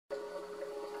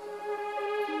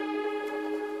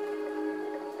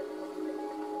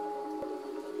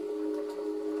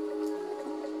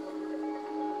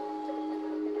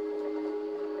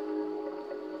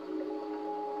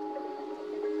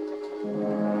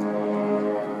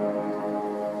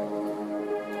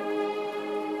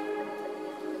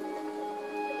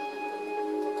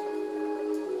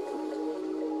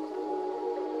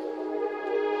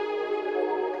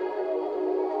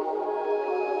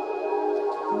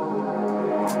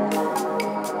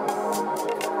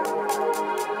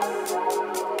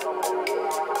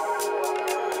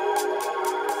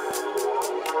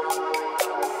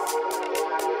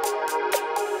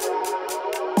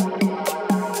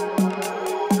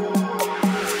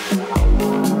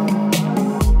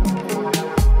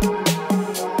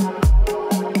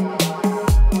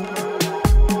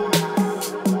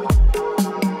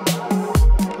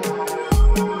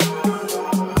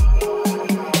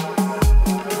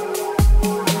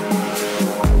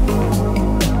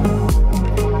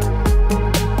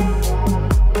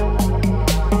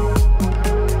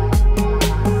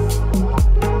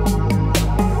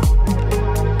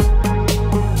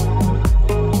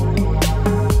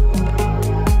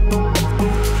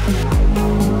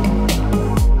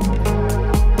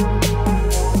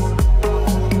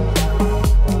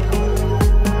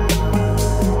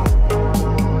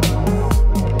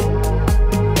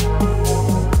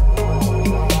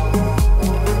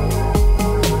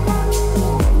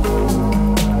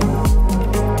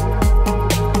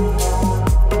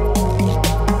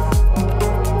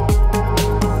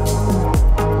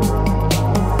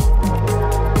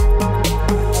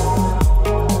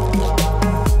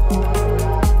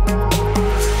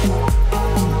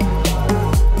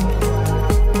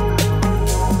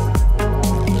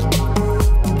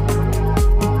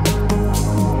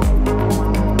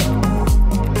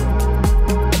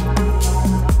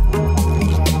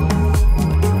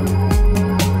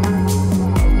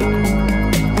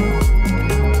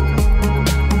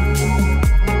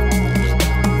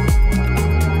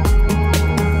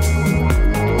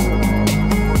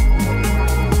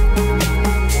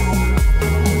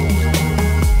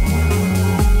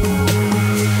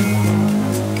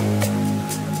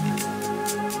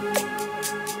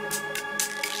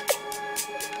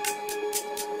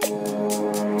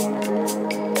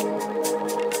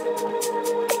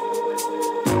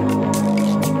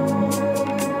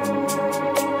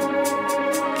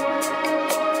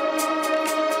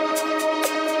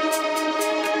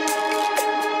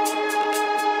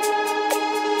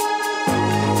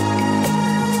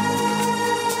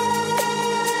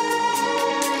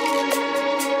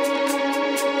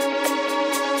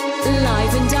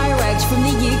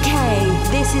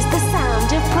is the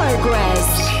sound of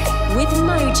PROGREZZ with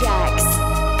Moodayz.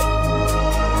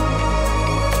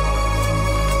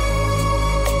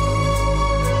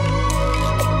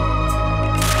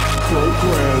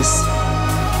 PROGREZZ.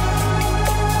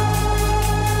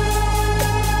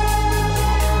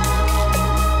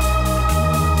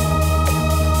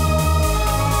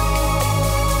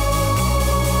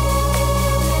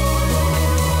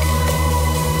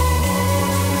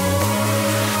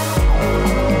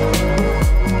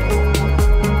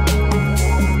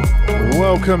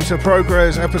 Welcome to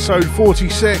PROGREZZ episode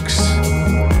 46.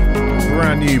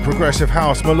 Brand new progressive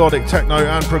house, melodic techno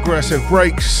and progressive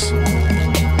breaks.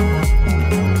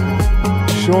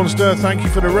 Seanster, thank you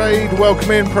for the raid.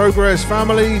 Welcome in PROGREZZ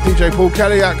family. DJ Paul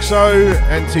Kelly, AETHO,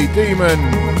 NT Demon,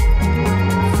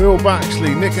 Phil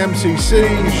Baxley, Nick MCC,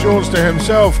 Seanster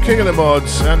himself, King of the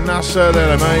Mods, and Nasser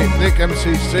there mate, Nick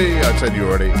MCC, I said you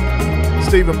already.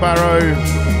 Stephen Barrow.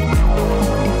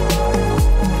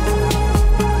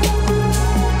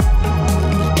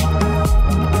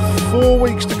 4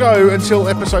 weeks to go until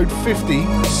episode 50.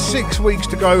 6 weeks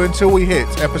to go until we hit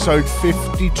episode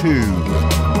 52.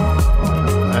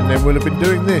 And then we'll have been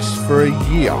doing this for a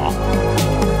year.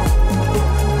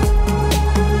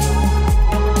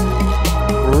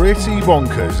 Pretty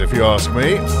bonkers, if you ask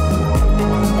me.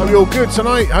 Hope you're all good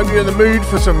tonight. Hope you're in the mood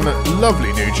for some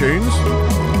lovely new tunes.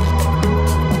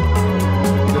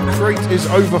 The crate is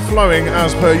overflowing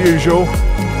as per usual.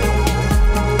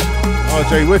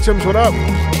 RJ Whittam's, what up?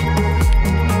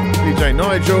 DJ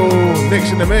Nigel,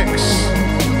 Nick's in the mix.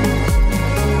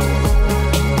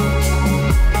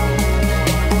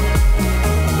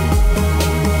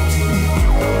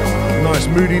 Nice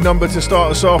moody number to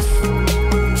start us off.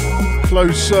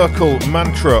 Closed Circle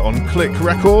Mantra on Click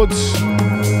Records.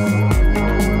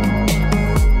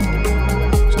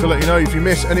 Just to let you know, if you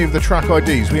miss any of the track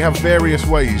IDs, we have various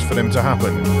ways for them to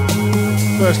happen.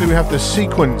 Firstly, we have the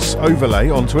sequence overlay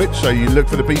on Twitch, so you look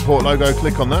for the Beatport logo,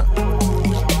 click on that,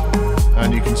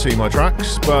 and you can see my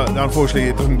tracks, but unfortunately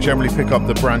it doesn't generally pick up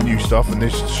the brand new stuff, and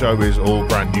this show is all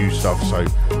brand new stuff, so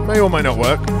may or may not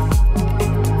work.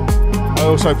 I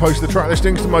also post the track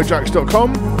listings to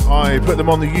mojax.com. I put them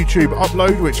on the YouTube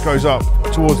upload, which goes up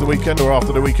towards the weekend or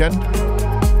after the weekend,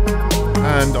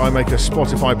 and I make a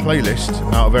Spotify playlist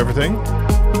out of everything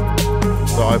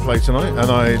that I play tonight, and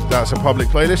that's a public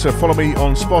playlist, so follow me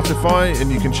on Spotify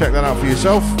and you can check that out for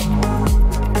yourself.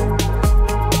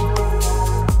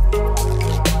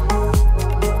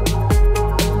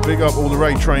 Big up all the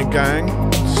Raid Train gang,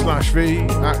 Slash V,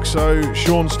 AETHO,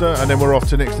 Seanster, and then we're off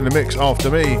to Nick's in the Mix after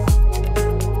me.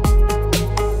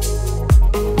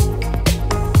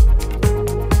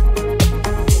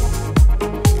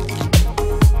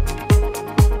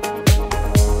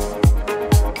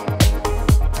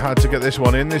 Had to get this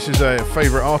one in. This is a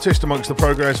favourite artist amongst the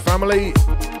PROGREZZ family,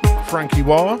 Franky.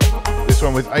 This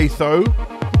one with AETHO,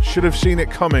 Should Have Seen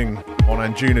It Coming on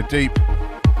Anjunadeep.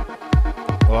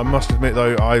 Well, I must admit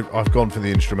though, I've gone for the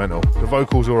instrumental. The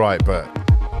vocal's alright, but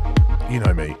you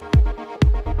know me.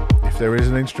 If there is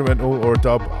an instrumental or a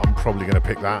dub, I'm probably going to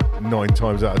pick that 9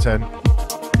 times out of 10.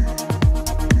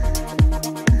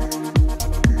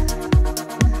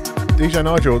 DJ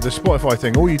Nigel, the Spotify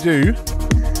thing, all you do,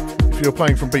 if you're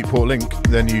playing from Beatport Link,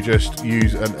 then you just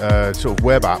use a sort of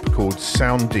web app called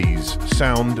Soundeez.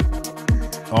 Sound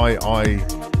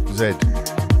I-I-Z.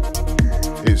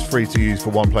 It's free to use for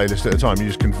one playlist at a time. You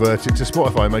just convert it to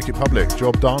Spotify and make it public.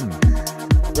 Job done.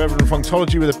 Reverend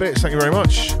Funktology with the bits, thank you very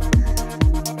much.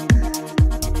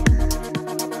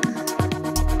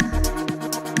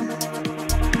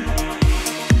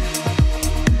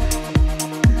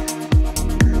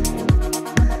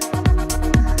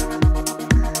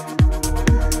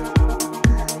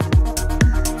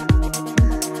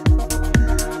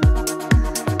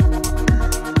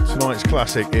 Tonight's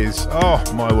classic is, oh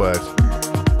my word.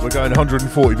 We're going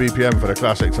 140 BPM for the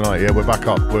classic tonight. Yeah, we're back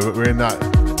up. We're in that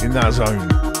zone.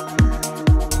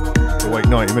 We'll wait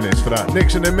 90 minutes for that.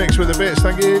 Nick's in the Mix with the bits.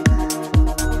 Thank you.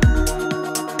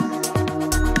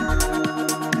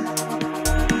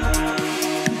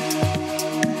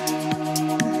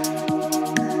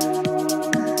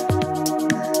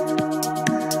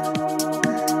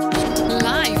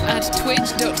 Live at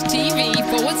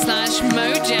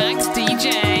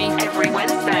twitch.tv/MojaxDJ. Every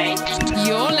Wednesday.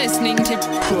 You're listening to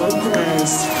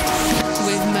PROGREZZ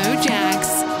with Moodayz.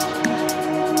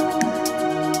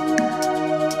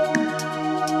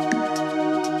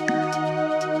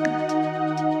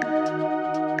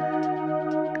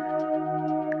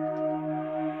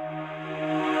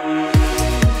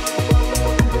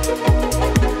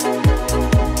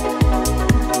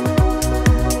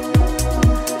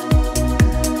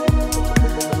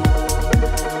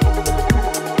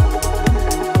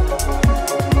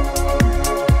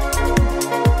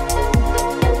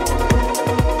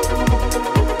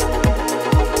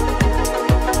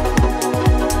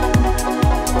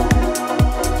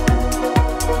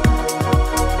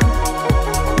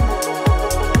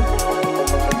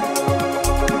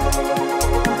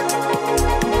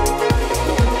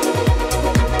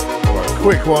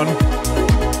 quick one.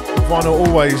 Vinyl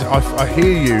always, I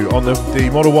hear you on the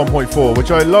Model 1.4,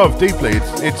 which I love deeply.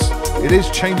 It is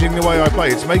changing the way I play.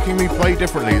 It's making me play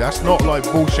differently. That's not like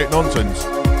bullshit nonsense.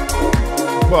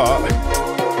 But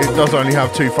it does only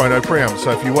have 2 phono preamps,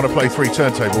 so if you want to play 3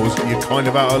 turntables, you're kind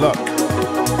of out of luck.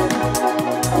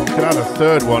 You could add a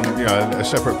third one, you know, a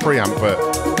separate preamp, but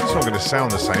it's not going to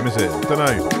sound the same, is it? Don't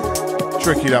know.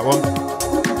 Tricky, that one.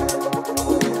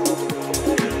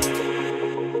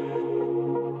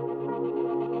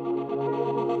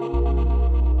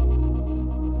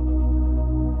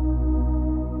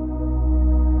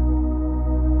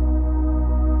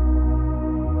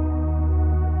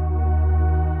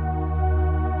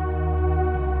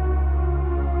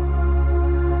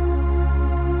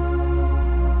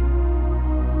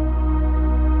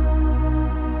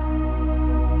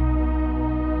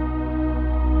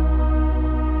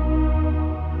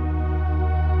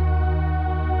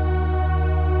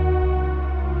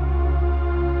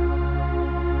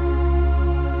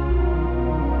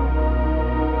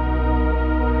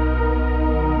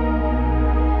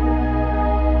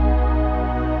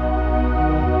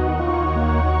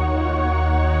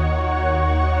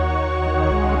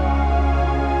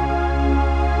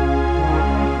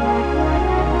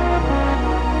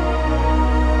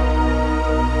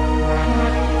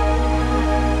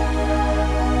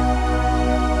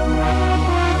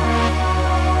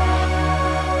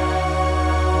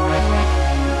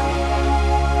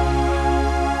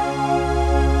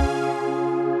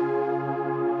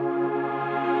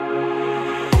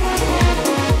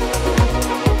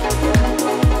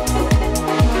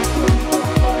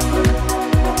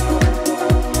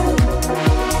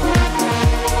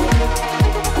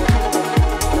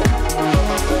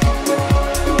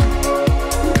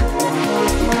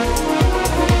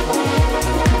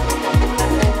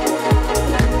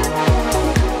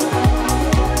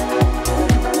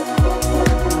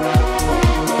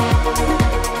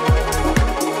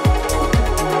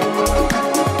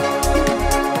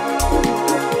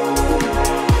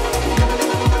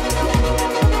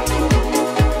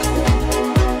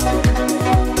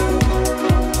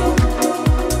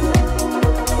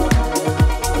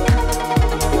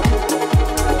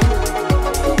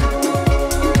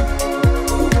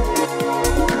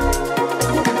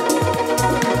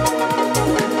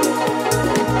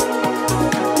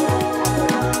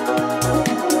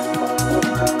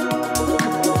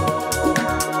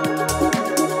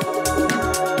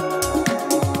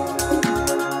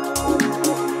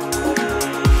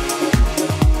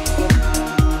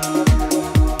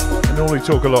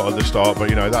 Talk a lot at the start, but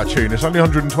you know, that tune, it's only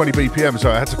 120 BPM,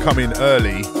 so I had to come in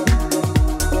early,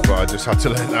 but I just had to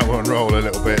let that one roll a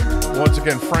little bit. Once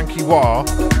again, Franky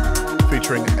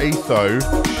featuring AETHO,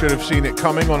 Should Have Seen It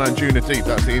Coming on Anjunadeep.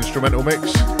 That's the instrumental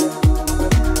mix.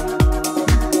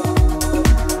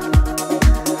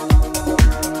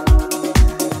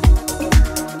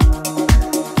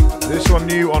 This one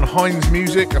new on Heinz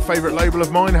Music, a favourite label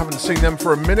of mine, haven't seen them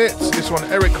for a minute. This one,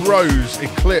 Eric Rose,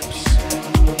 Eclipse.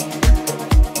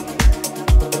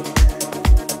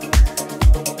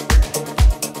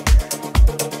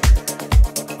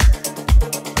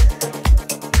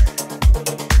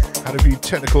 Had a few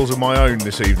technicals of my own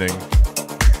this evening.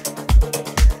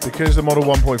 Because the Model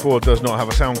 1.4 does not have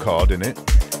a sound card in it,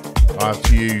 I have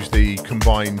to use the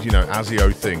combined, you know,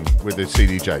 ASIO thing with the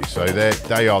CDJ. So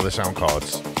they are the sound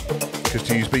cards. Because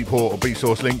to use Beatport or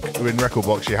BeatSource Link in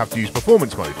Recordbox, you have to use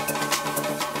performance mode.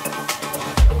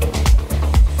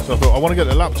 So I thought, I want to get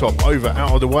the laptop over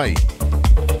out of the way.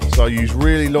 So I use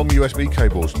really long USB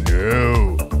cables.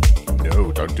 No,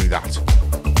 don't do that.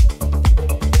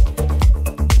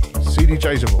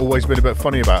 CDJs have always been a bit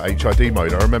funny about HID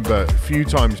mode. I remember a few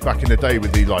times back in the day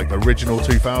with the like original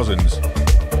 2000s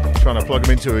trying to plug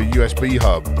them into a USB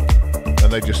hub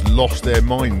and they just lost their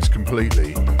minds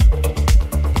completely.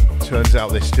 Turns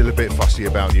out they're still a bit fussy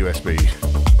about USB.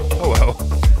 Oh well,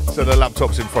 so the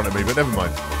laptop's in front of me, but never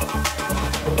mind.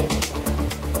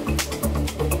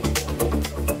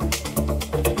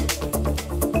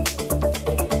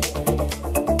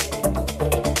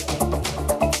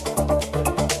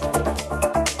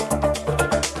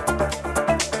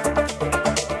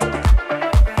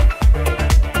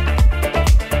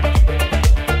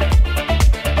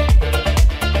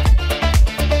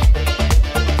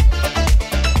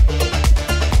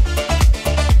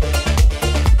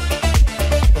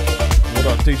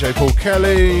 DJ Paul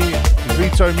Kelly,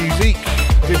 Vito Musique,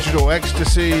 Digital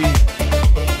Ecstasy,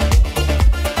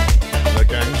 the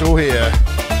gang's all here.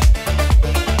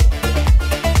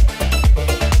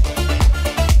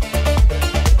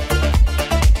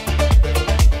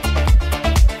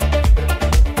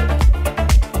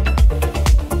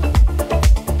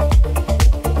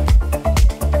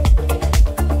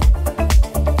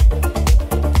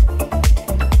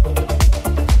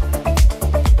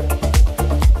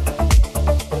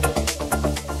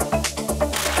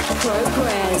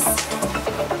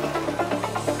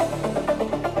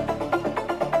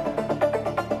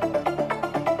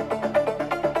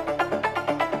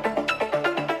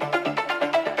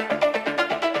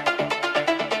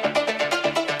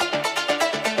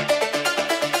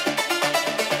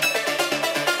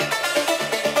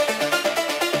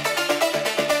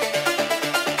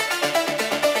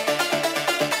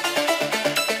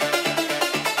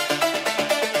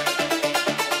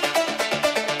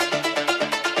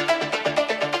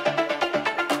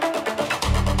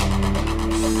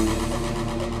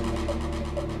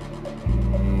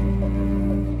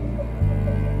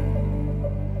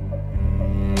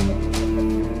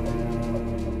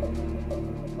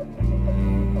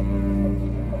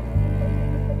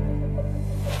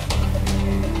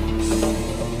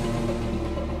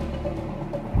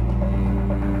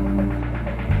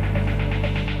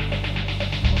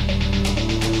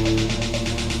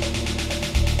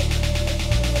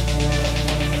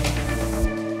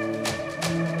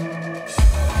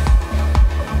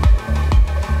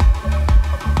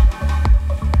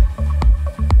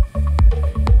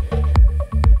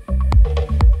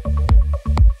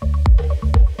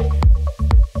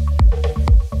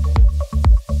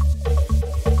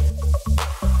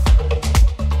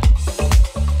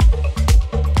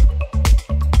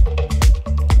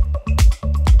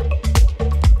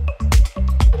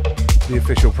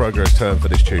 PROGREZZ term for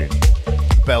this tune.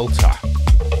 Belter.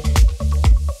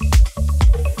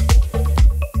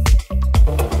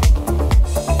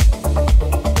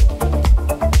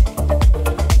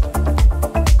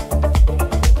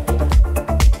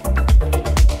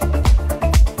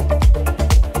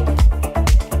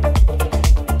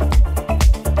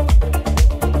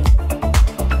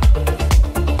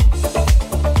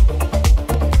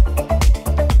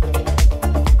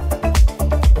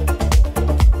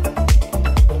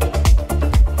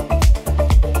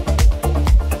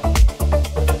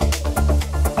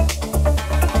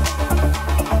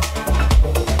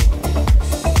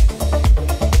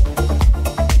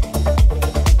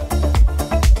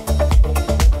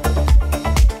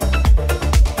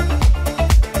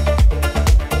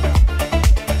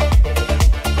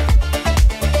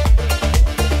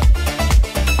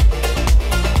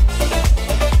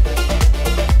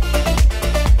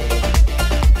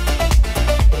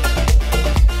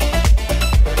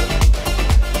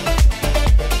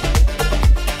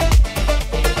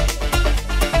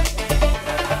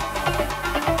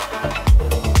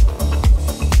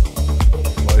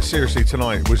 Seriously,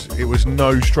 tonight it was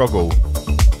no struggle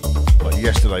like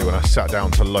yesterday when I sat down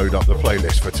to load up the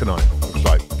playlist for tonight. It was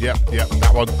like, yep,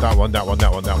 that one.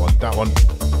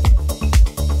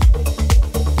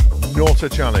 Not a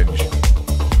challenge.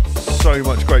 So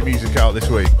much great music out this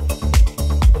week.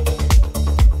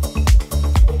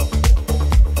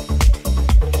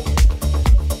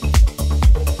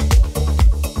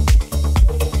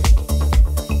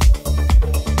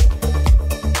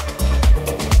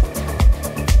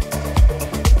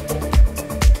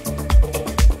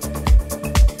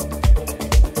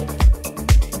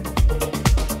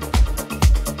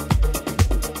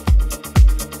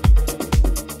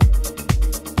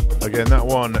 Again, that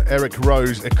one, Eric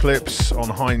Rose, Eclipse on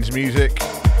Heinz Music.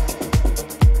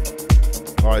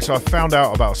 Alright, so I found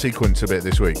out about Sequence a bit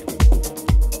this week.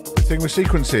 The thing with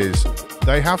Sequence is,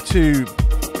 they have to,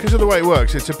 because of the way it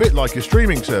works, it's a bit like a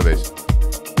streaming service.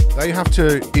 They have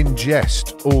to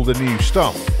ingest all the new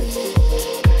stuff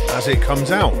as it comes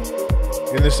out.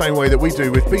 In the same way that we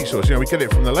do with Beat Source. You know, we get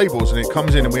it from the labels and it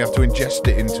comes in and we have to ingest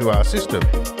it into our system.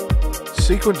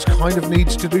 Sequence kind of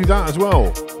needs to do that as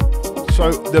well. So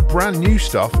the brand new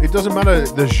stuff, it doesn't matter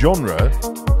the genre.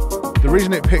 The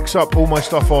reason it picks up all my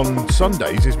stuff on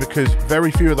Sundays is because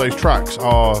very few of those tracks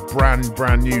are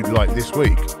brand new like this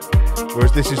week.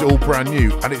 Whereas this is all brand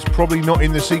new and it's probably not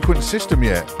in the Sequence system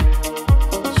yet.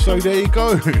 So there you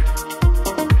go.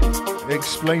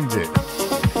 Explains it.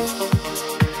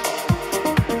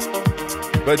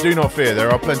 But do not fear,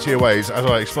 there are plenty of ways, as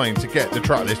I explained, to get the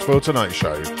track list for tonight's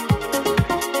show.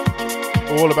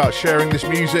 All about sharing this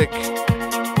music,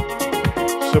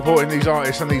 supporting these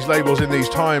artists and these labels in these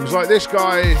times, like this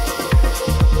guy,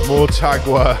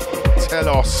 Morttagua,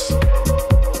 Telos,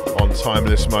 on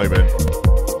Timeless Moment.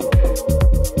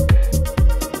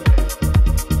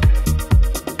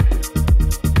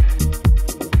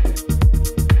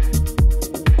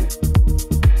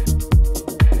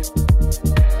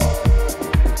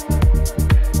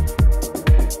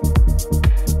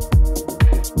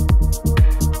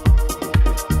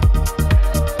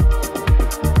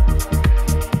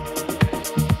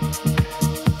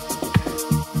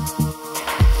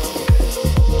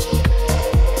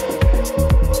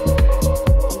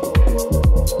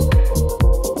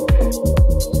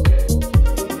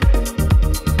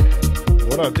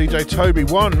 DJ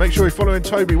Toby1, make sure you're following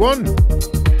Toby1.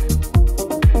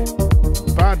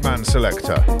 Badman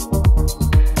Selector.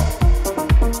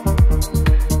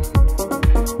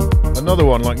 Another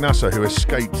one like NASA who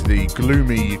escaped the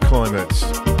gloomy climate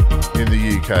in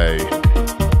the UK.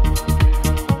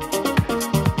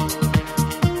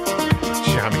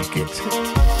 Jammy Git.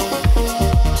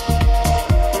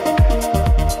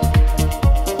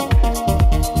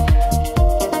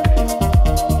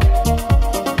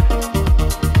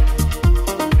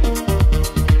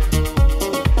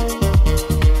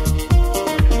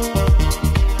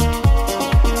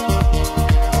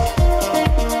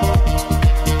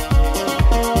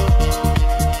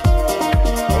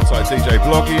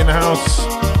 Bloggy in the house.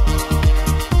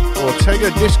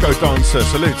 Ortega Disco Dancer,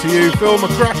 salute to you. Phil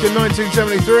McCracken,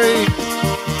 1973.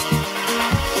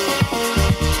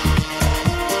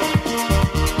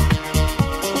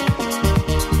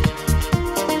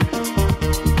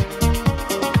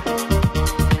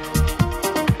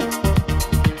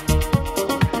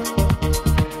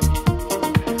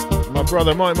 My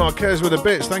brother Mike Marquez with the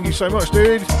bits, thank you so much,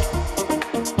 dude.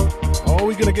 Are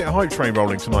we going to get a hype train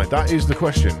rolling tonight? That is the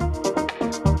question.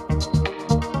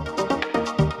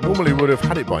 Normally would have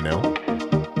had it by now.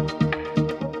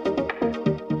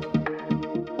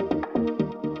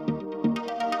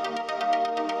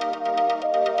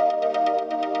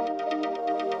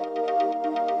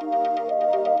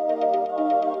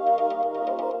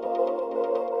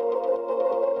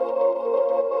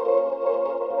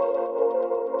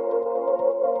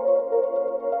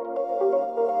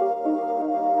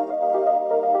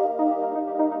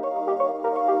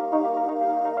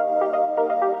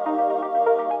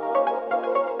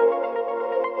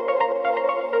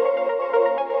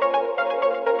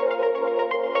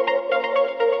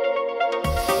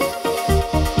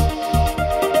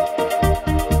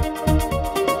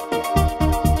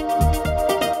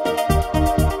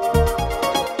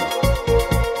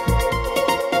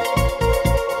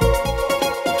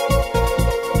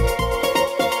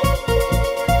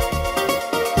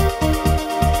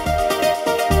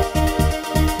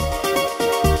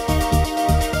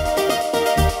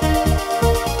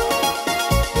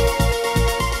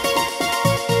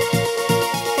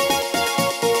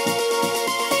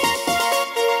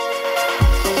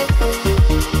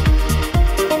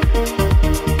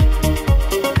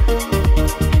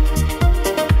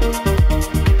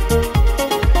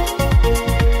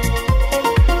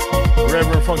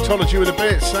 Technology with the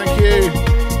bits, thank you.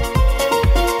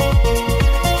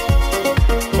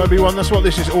 Obi-Wan, that's what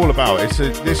this is all about.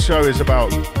 This show is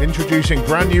about introducing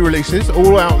brand new releases,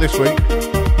 all out this week.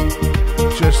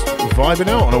 Just vibing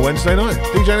out on a Wednesday night.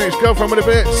 DJ Nick's girlfriend with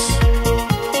the bits.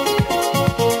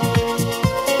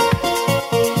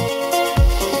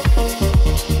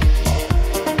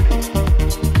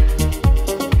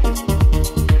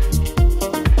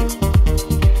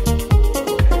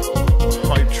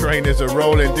 Trainers are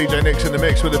rolling. DJ Nick's in the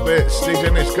mix with the bits.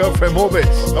 DJ Nick's girlfriend, more bits.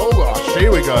 Oh gosh,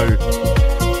 here we go.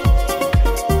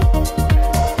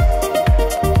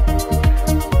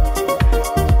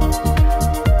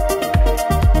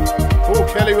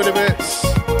 Oh, Kelly with the bits.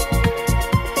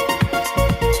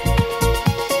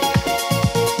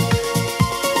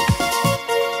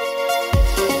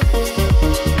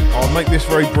 I'll make this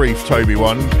very brief, Toby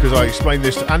one, because I explained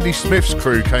this to Andy Smith's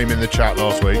crew came in the chat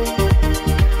last week.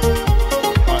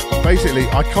 Basically,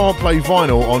 I can't play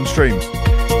vinyl on streams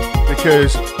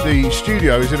because the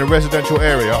studio is in a residential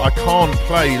area. I can't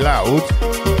play loud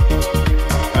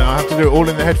and I have to do it all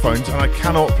in the headphones, and I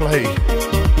cannot play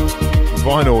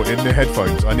vinyl in the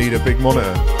headphones. I need a big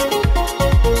monitor.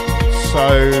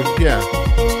 So, yeah.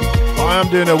 I am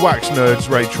doing a Wax Nerds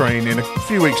raid train in a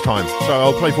few weeks' time, so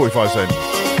I'll play 45 Cent.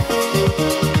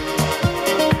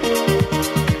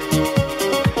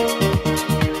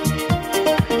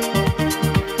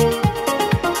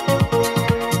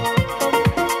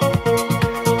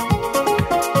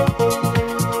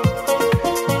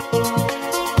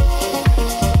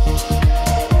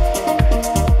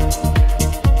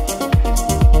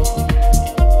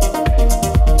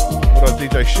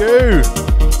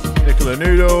 Nicola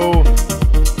Noodle.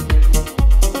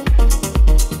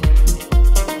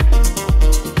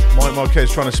 Mike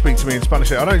Marquez trying to speak to me in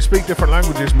Spanish. I don't speak different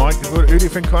languages, Mike. Who do you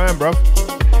think I am, bruv?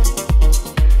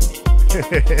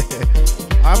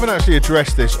 I haven't actually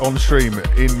addressed this on stream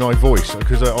in my voice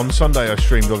because on Sunday I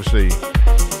streamed obviously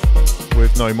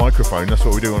with no microphone. That's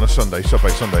what we do on a Sunday,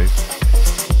 Subway Sunday.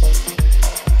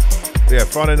 Yeah,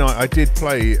 Friday night I did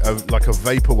play like a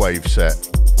vaporwave set.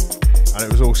 And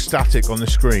it was all static on the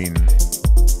screen,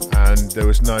 and there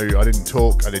was I didn't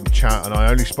talk, I didn't chat, and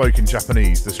I only spoke in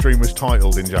Japanese. The stream was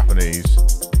titled in Japanese,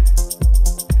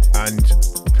 and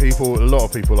a lot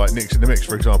of people, like Nick's in the Mix,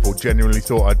 for example, genuinely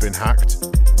thought I'd been hacked,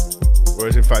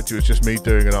 whereas in fact it was just me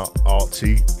doing an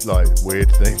artsy, like, weird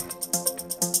thing.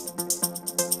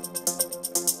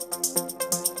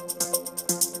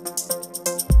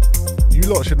 You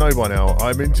lot should know by now,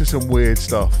 I'm into some weird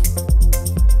stuff.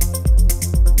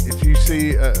 You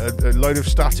see a load of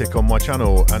static on my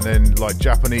channel and then like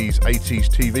Japanese 80s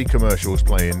TV commercials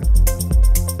playing,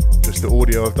 just the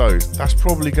audio of those, that's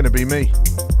probably going to be me.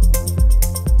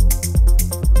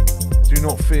 Do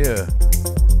not fear.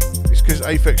 It's because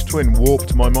Aphex Twin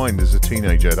warped my mind as a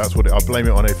teenager. That's what I blame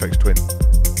it on Aphex Twin.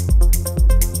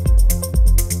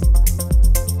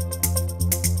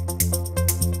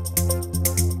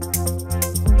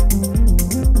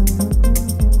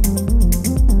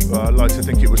 I'd like to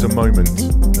think it was a moment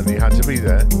and he had to be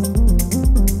there.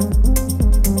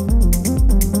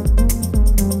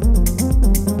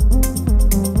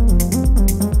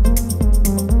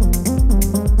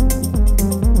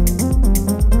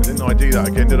 Didn't I do that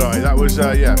again, did I? That was,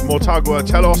 yeah, Morttagua,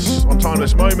 Telos on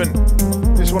Timeless Moment.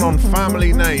 This one on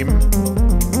Family Name,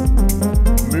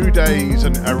 Moodayz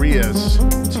and Areeas,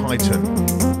 Titan.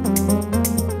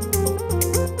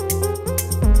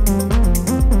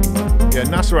 Yeah,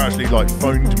 NASA actually like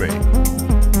phoned me.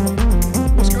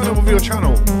 What's going on with your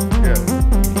channel? Yeah.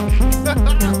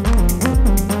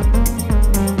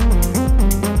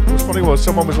 What's funny was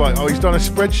someone was like, oh, he's done a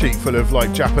spreadsheet full of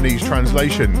like Japanese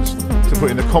translations to put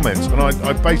in the comments, and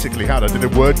I basically I did a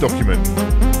Word document,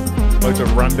 loads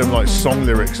of random like song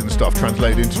lyrics and stuff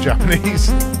translated into Japanese.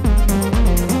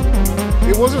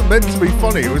 It wasn't meant to be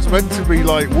funny, it was meant to be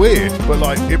like weird, but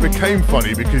like it became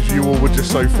funny because you all were just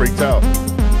so freaked out.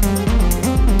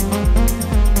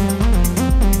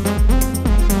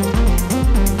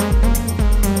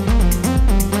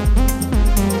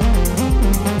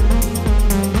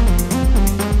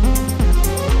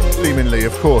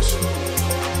 Of course.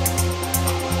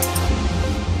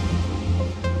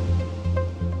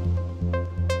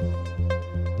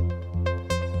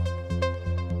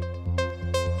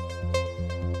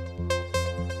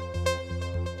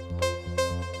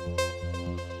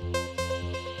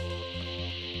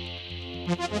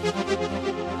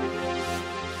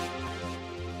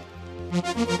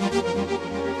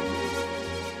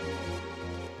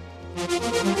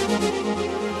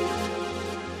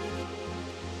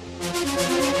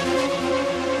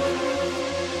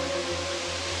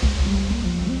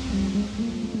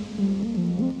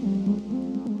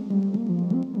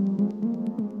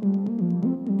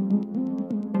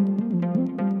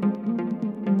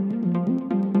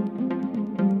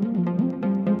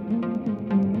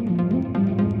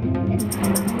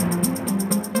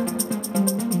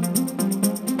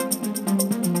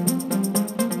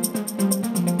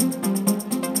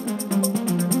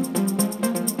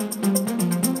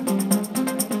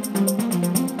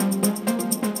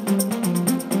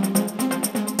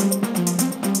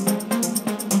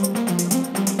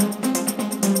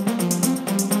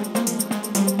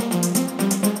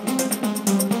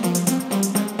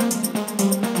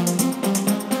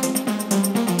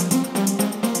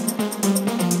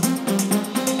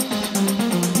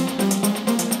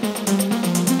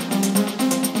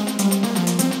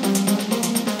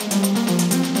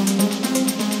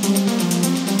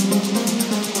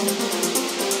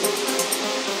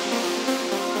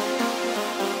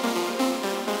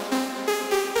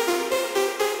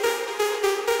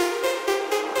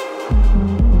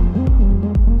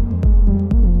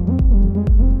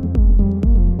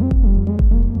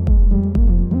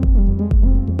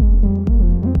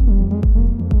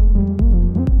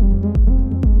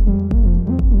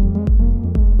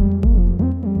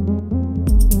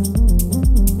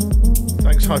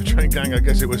 Hype Train gang, I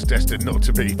guess it was destined not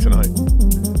to be tonight.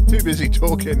 Too busy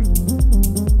talking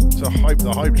to hype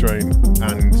the Hype Train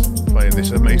and playing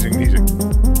this amazing music.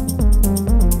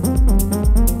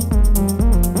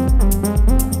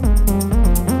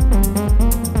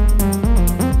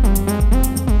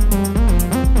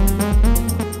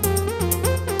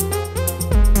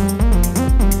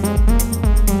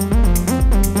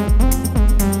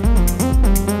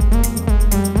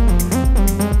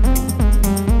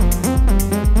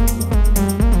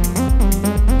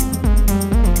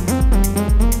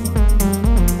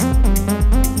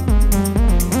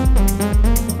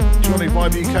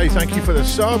 Thank you for the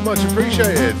sub, much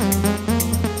appreciated.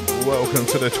 Welcome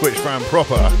to the Twitch fam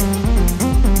proper.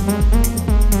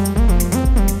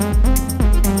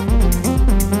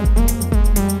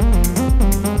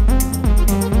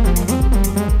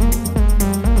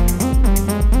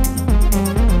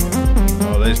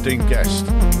 Oh, there's Dean Guest.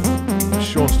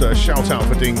 Seanster, a shout out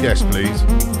for Dean Guest, please.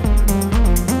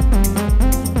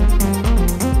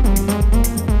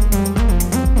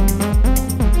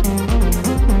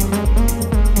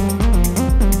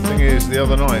 The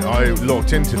other night I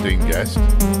logged into Dean Guest.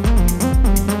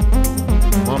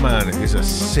 My man is a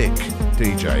sick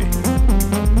DJ.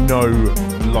 No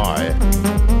lie.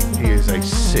 He is a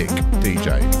sick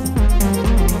DJ.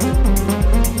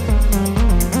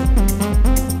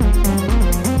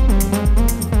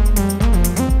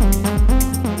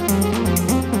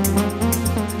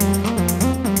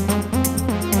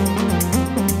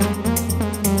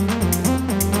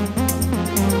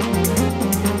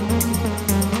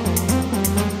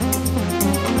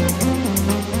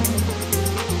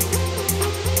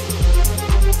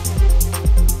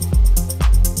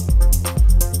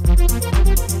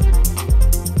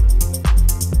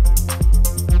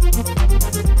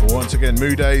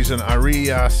 Moodayz and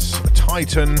Areeas,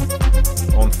 Tytan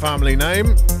on family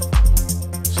name.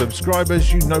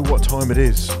 Subscribers, you know what time it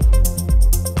is.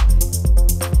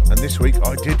 And this week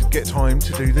I did get time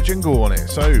to do the jingle on it,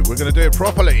 so we're going to do it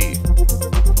properly.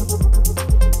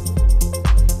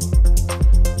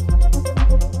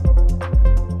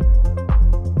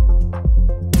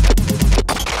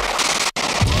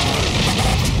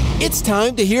 It's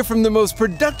time to hear from the most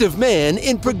productive man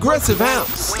in progressive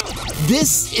house.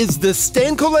 This is the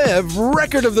Stan Kolev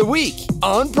Record of the Week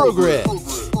on PROGREZZ.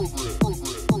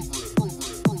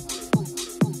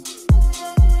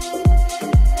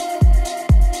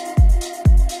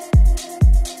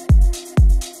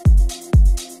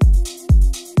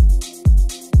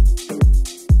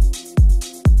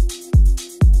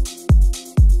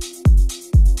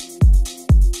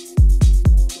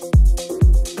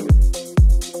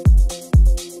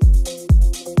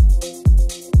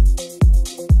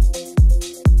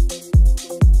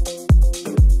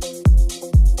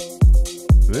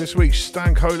 This week's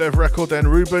Stan Kolev record, then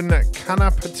Ruben,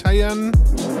 Karapetyan,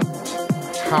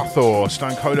 Hathor,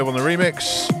 Stan Kolev on the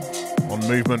remix, on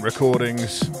Movement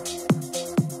Recordings.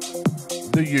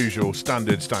 The usual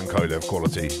standard Stan Kolev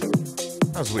quality,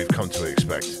 as we've come to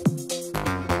expect.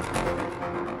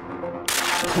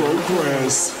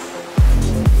 PROGREZZ.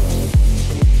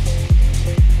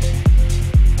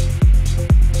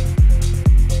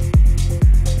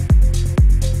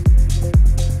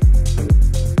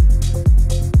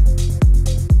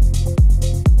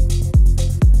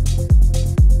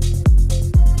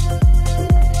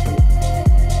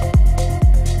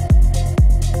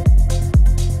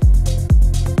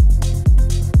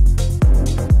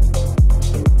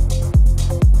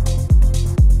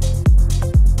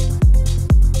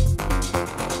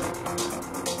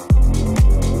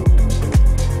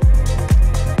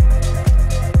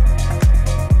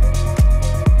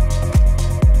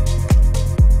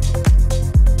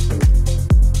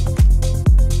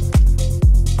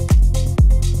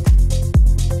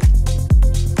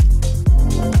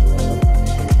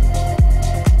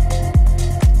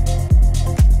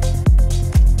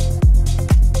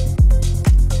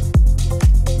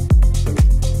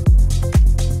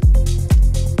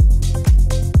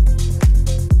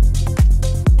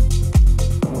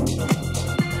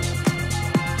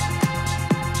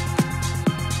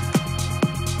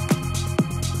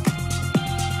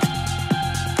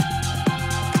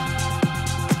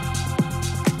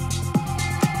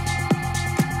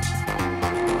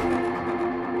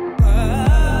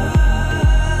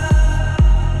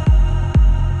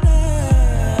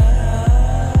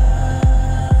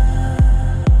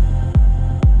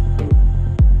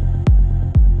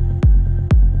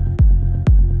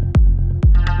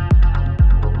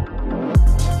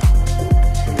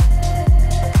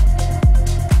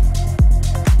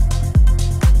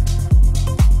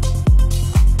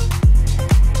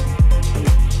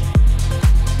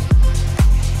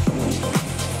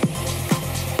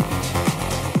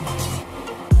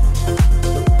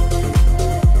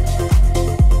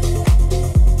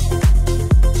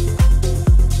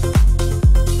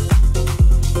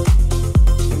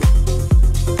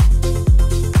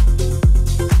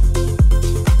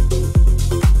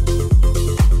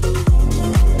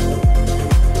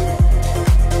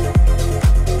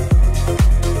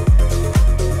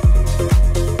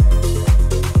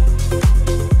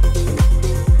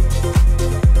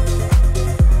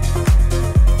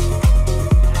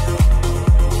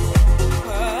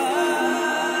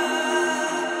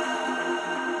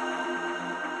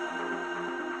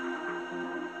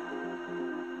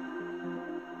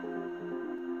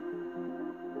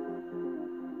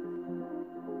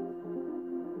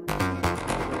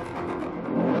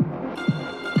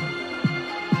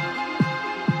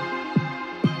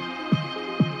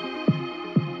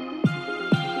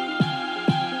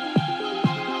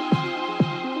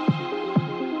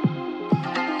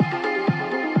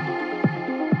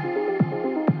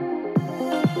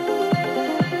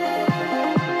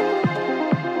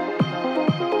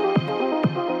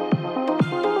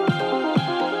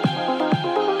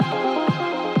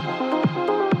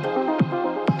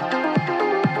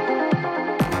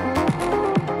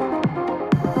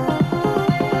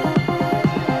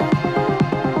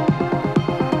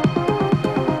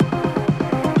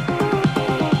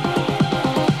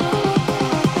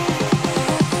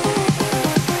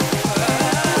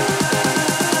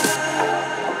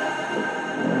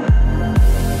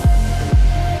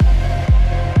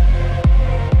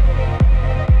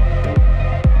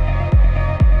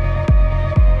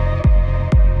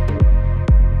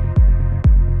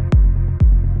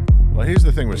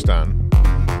 Stan.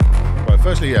 Right,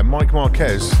 firstly, yeah, Mike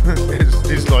Marquez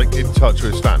is like in touch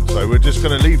with Stan, so we're just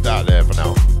going to leave that there for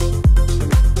now.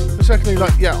 But secondly,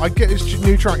 like, yeah, I get his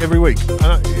new track every week,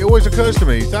 and it always occurs to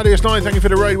me, Thaddeus 9, thank you for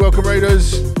the raid, welcome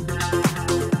Raiders.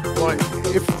 Like,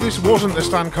 if this wasn't the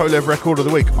Stan Kolev record of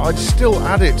the week, I'd still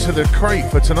add it to the crate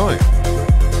for tonight.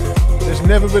 There's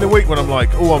never been a week when I'm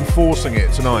like, oh, I'm forcing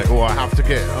it tonight, or I have to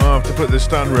put the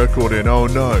Stan record in, oh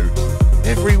no.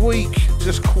 Every week,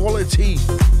 just quality.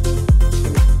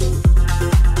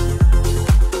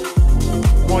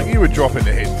 Mike, you were dropping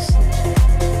the hints.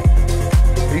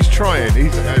 He's trying.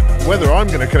 Whether I'm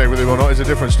going to connect with him or not is a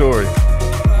different story.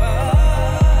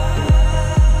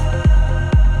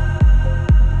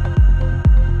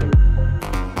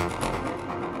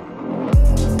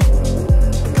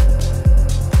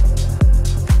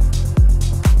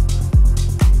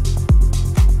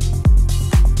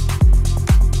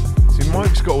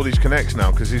 Got all these connects now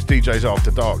because his DJ's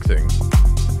After Dark thing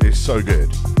is so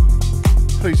good.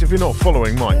 Please, if you're not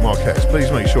following Mike Marquez,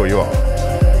 please make sure you are.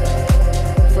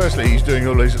 Firstly, he's doing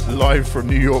all his live from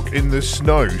New York in the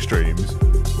snow streams,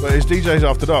 but his DJ's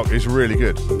After Dark is really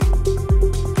good.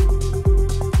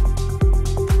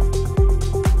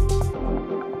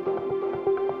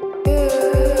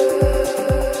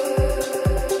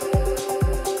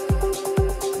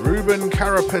 Ruben,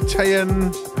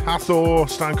 Karapetyan, Hathor,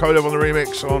 Stan Kolev on the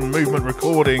remix on Movement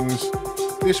Recordings.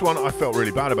 This one, I felt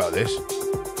really bad about this.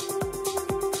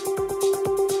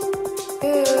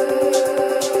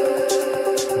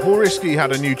 Whoriskey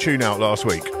had a new tune out last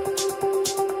week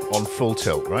on Full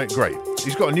Tilt, right? Great.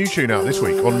 He's got a new tune out this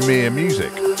week on Mere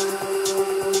Music.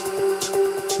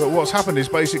 But what's happened is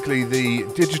basically the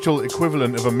digital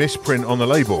equivalent of a misprint on the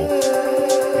label.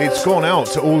 It's gone out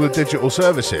to all the digital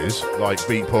services like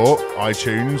Beatport,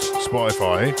 iTunes,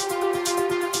 Spotify,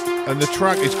 and the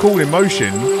track is called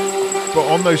Imoshin, but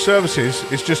on those services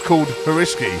it's just called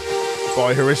Whoriskey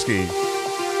by Whoriskey.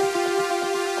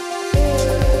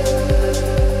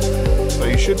 So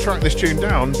you should track this tune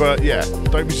down, but yeah,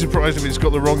 don't be surprised if it's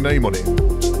got the wrong name on it.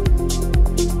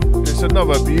 It's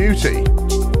another beauty.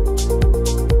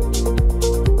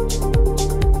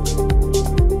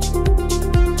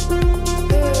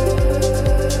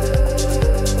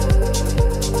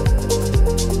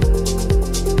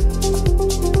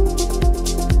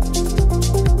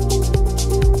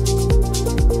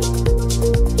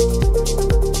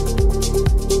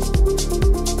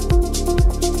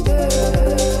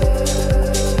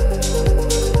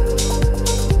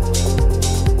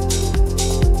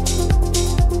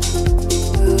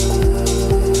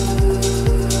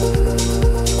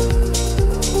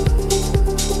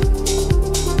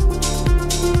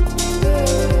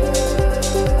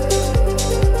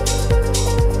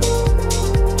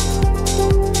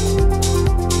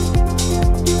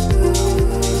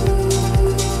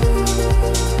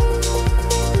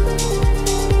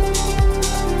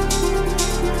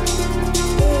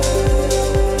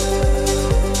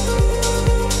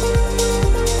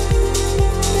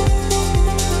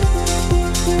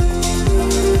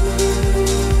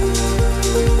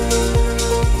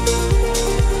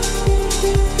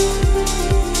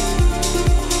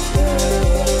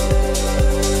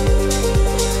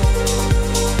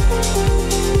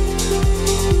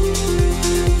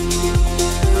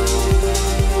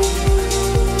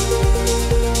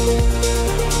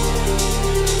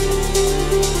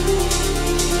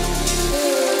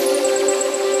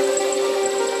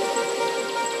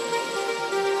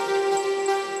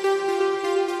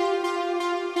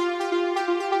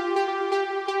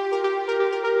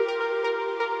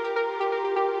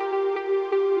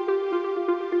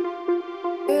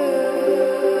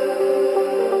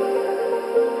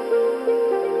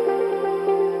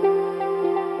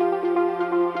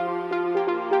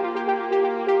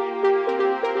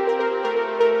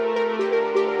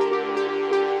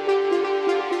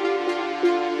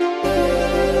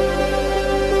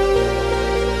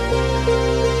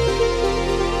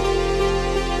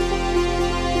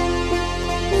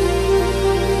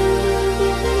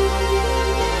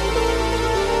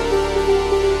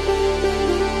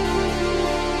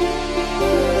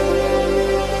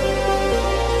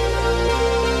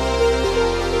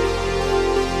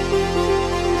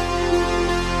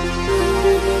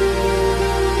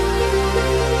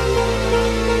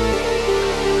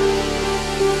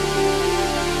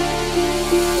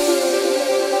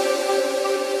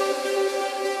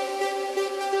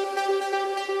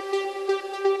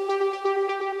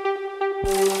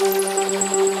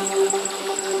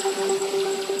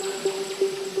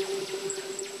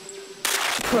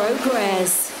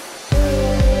 PROGREZZ.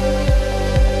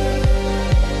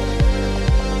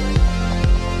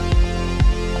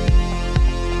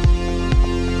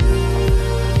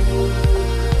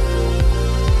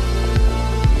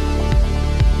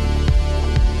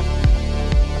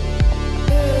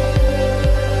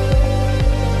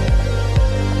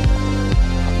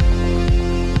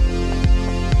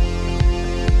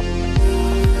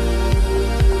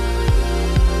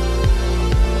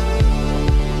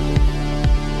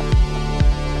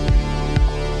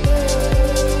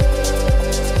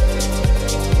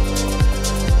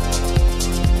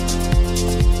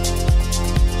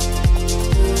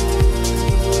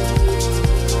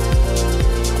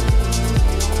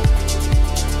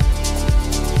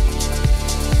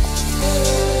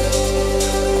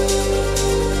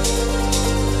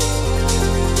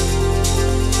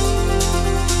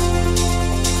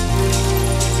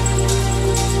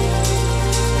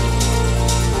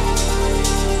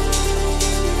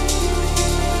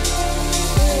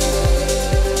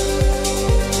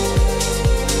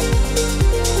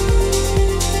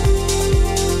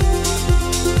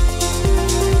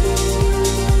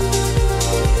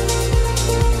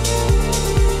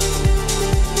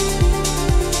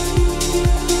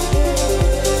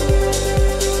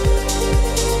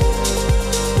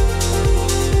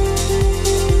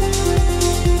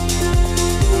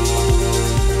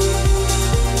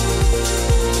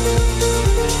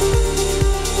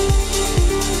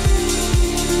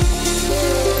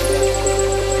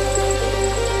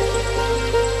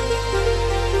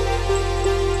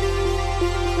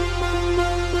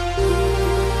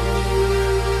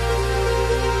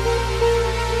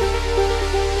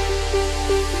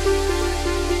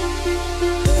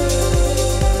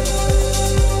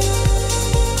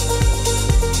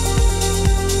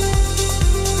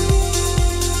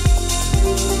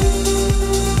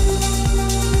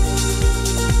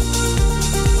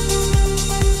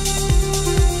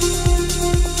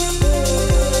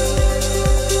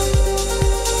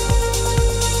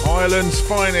 Ireland's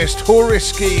finest,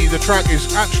 Whoriskey. The track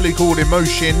is actually called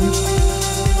Imoshin,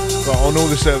 but on all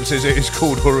the services it is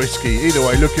called Whoriskey. Either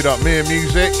way, look it up, Mere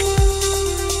Music.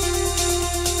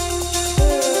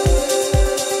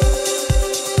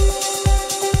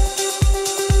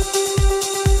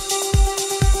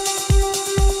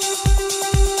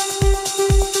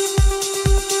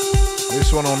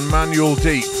 This one on Manual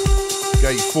Deep,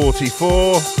 Gate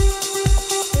 44,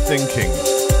 Thinking,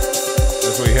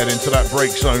 as we head into that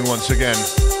break zone once again.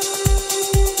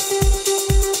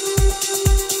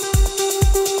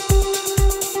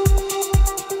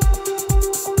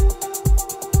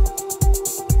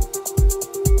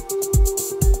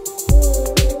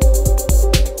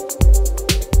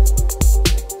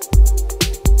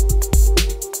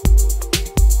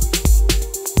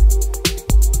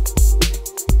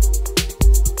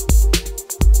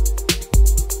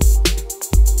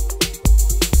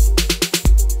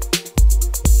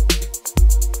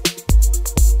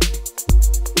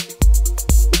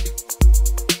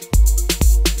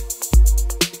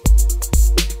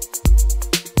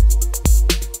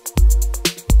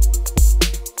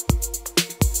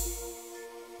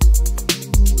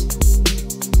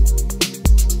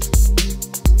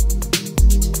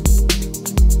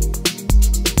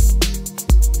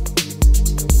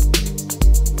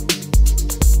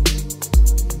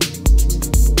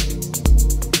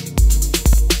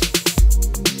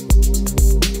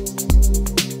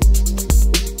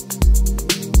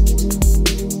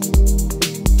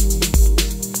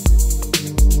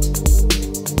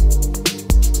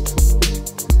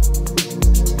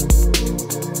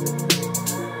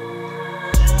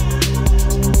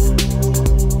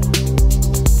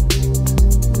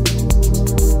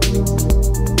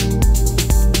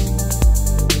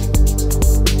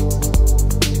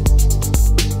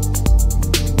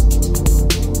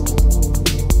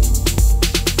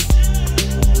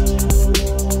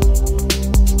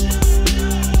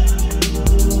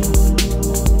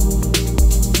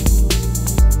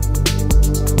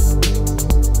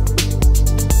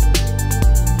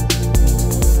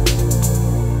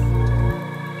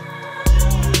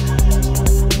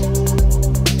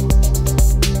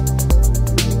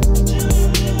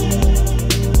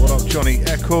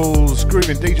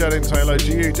 Grooving DJ, I didn't say hello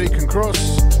to you. Deacon Cross,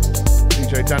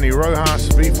 DJ Danny Rojas,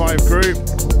 V5 Group.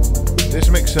 This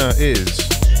mixer is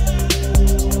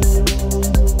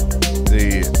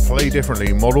the Play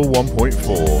Differently Model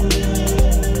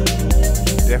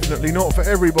 1.4. Definitely not for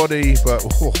everybody, but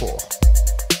it's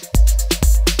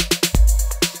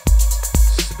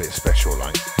a bit special,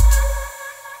 like.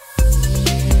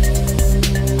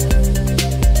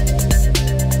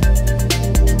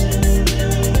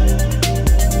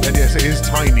 It is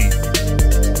tiny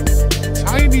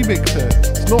mixer.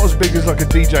 It's not as big as like a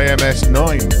DJ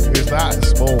MS9. It's that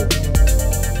small.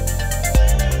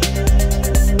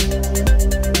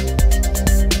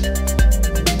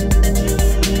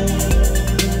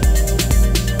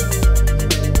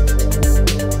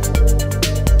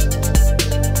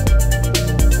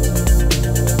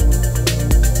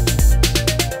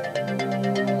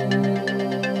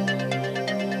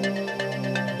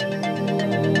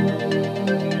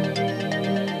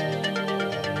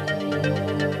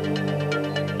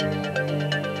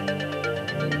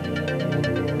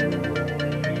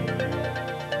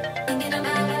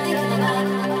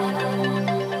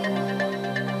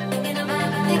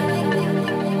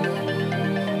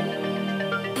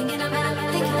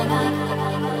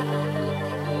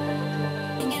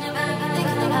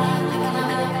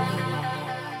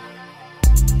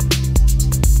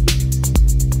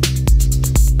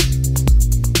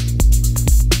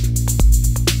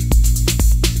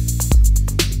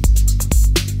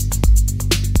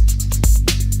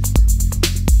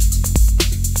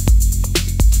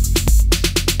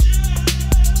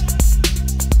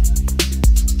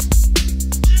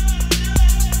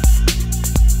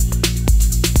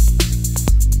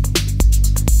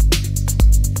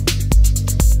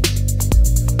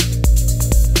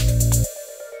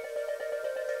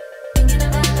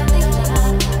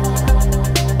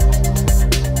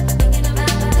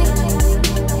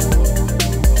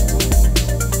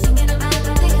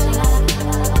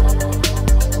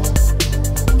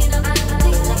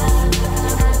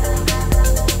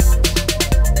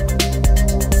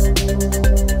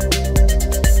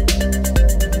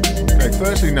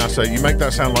 So you make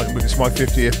that sound like it's my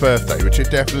 50th birthday, which it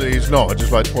definitely is not. I'd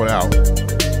just like to point out.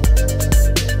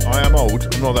 I am old.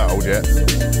 I'm not that old yet.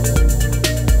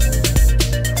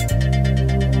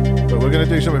 But we're going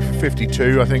to do something for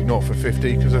 52, I think, not for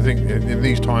 50, because I think in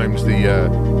these times the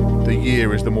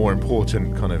year is the more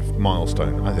important kind of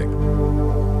milestone, I think.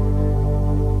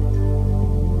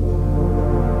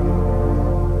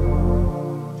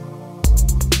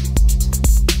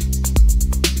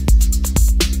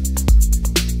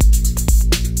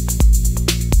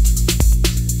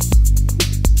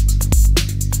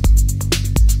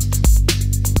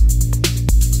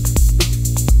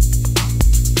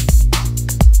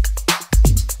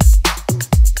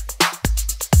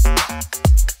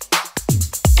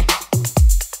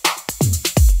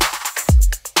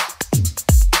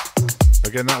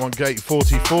 Again, that one, Gate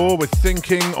 44 with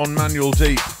Thinking on Manual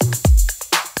Deep.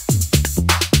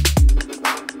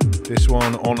 This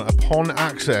one on Upon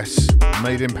Access,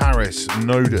 made in Paris,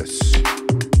 Nodus.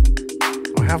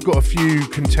 I have got a few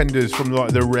contenders from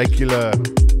like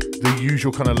the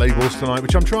usual kind of labels tonight,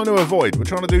 which I'm trying to avoid. We're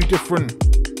trying to do different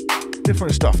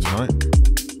stuff tonight.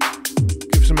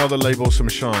 Give some other labels some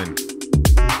shine.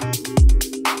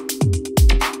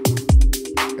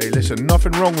 Hey, listen,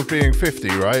 nothing wrong with being 50,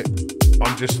 right?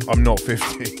 I'm not 50.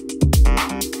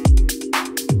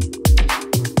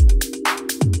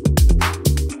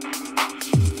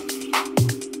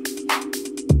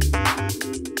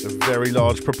 Very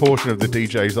large proportion of the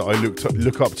DJs that I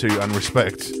look up to and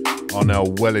respect are now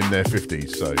well in their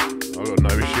 50s, so I've got no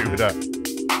issue with that.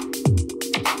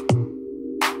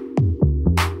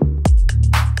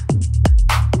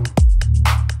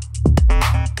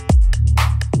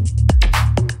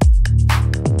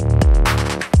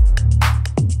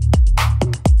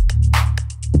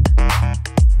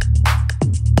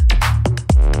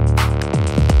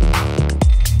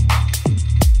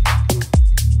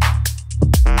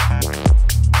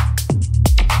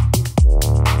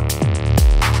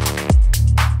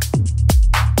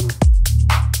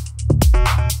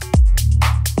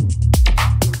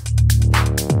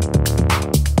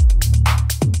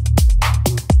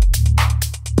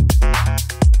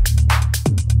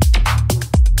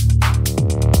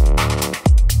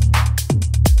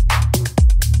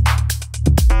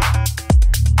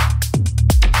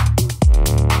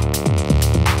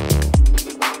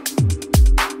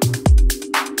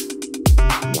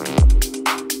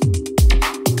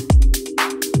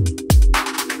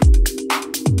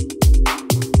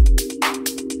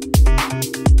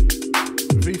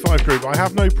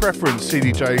 Preference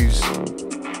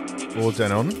CDJs or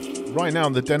Denon. Right now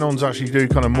the Denons actually do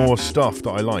kind of more stuff that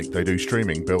I like. They do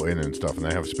streaming built in and stuff, and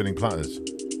they have spinning platters.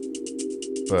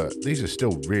 But these are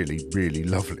still really, really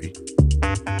lovely.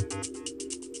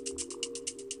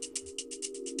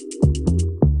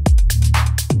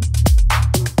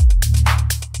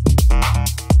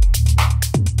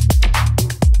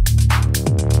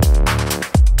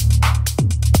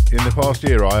 In the past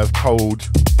year I have told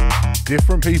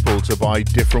different people to buy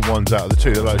different ones out of the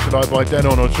two. They're like, should I buy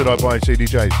Denon or should I buy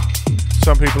CDJs?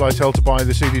 Some people I tell to buy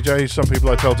the CDJs, some people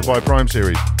I tell to buy Prime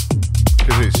Series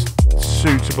because it's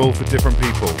suitable for different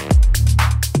people.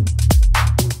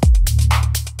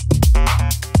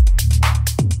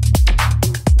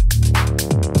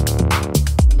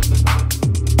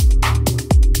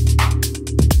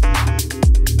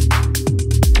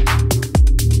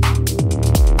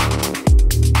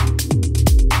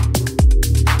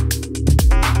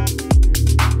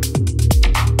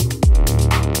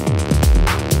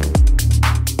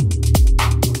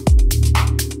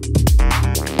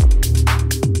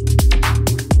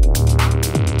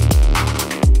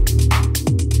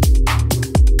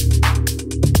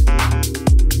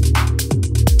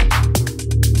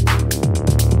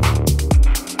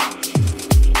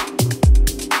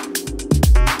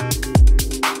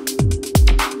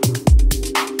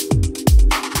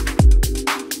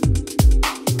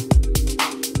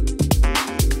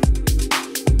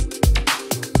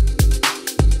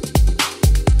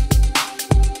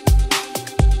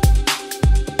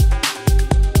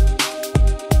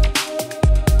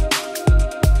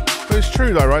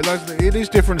 It is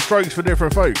different strokes for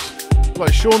different folks.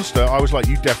 Like Seanster, I was like,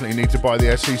 you definitely need to buy the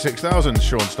SC6000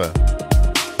 Seanster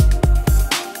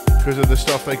because of the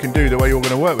stuff they can do, the way you're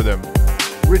going to work with them.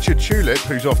 Richard Tulip,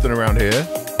 who's often around here,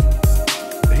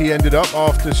 he ended up,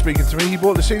 after speaking to me, he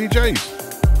bought the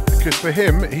CDJs because for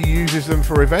him, he uses them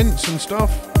for events and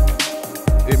stuff.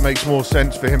 It makes more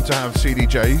sense for him to have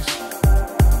CDJs.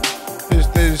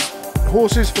 There's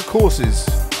horses for courses.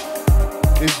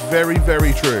 It's very,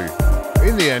 very true.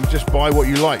 In the end, just buy what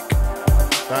you like.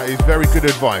 That is very good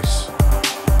advice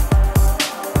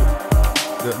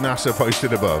that NASA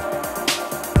posted above.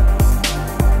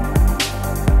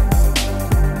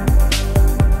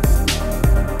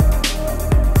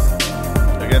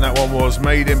 Again, that one was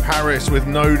made in Paris with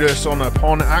Nodus on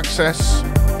Upon Access.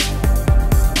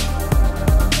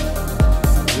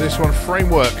 This one,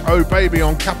 Framewerk, Oh Baby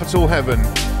on Capital Heaven.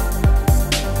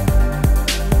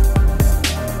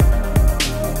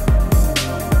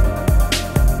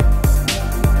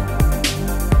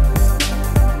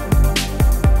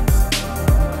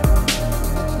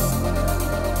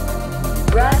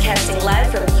 Broadcasting live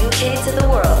from UK to the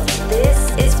world,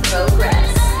 this is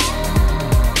PROGREZZ.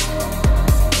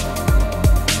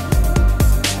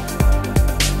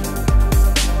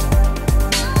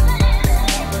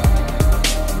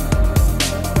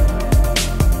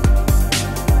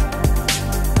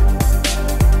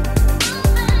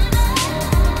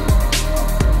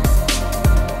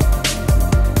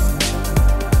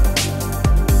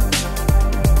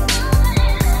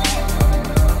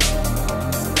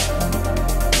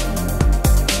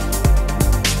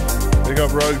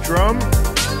 go drum.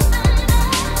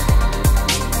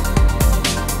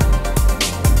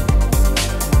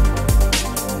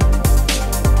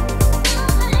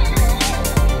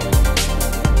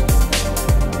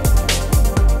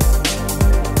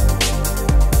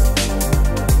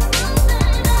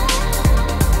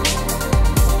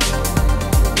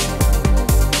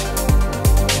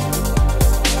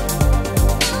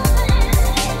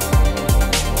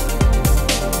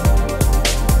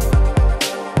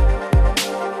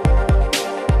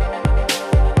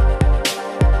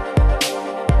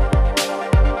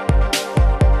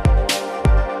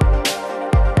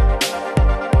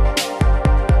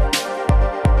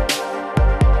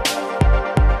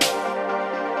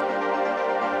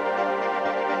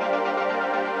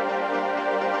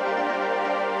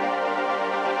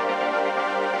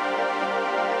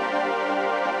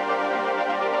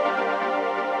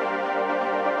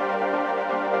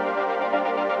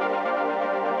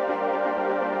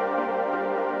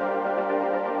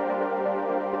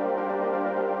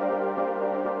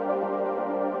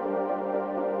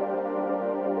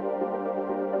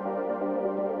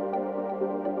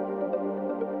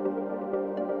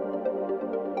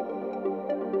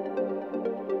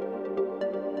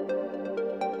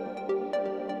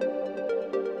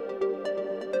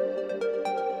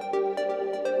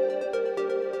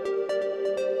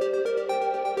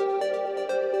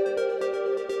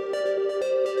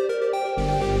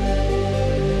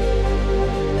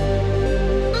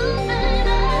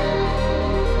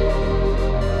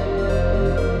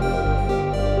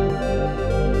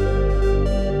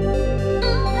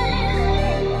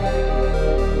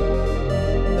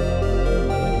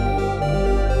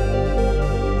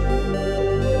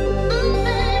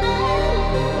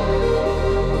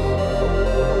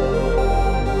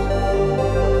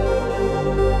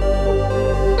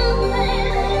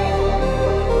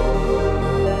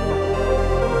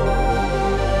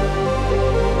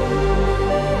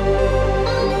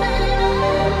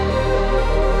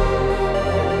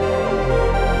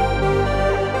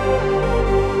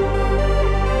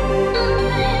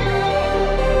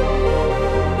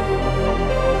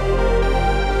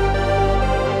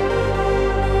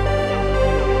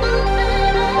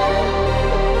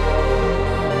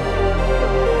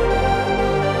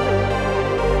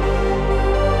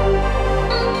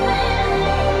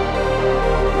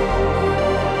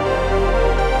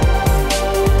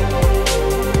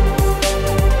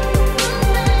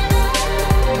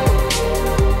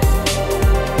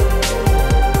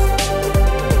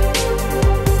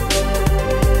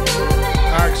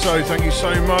 Thank you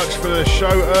so much for the show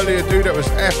earlier, dude. That was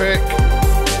epic.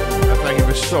 And thank you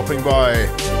for stopping by.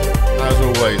 As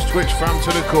always, Twitch fam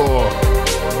to the core.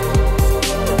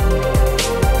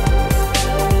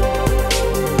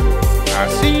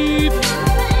 Acid.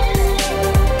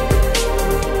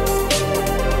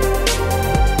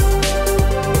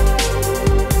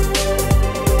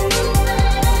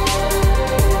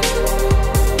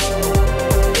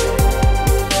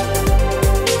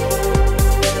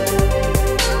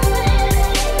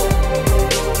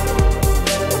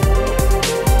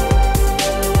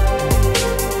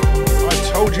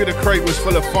 The crate was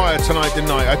full of fire tonight, didn't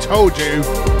I? I told you.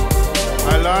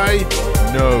 I lie?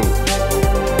 No.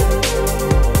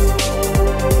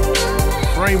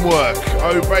 Framewerk.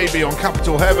 Oh baby, on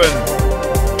Capital Heaven.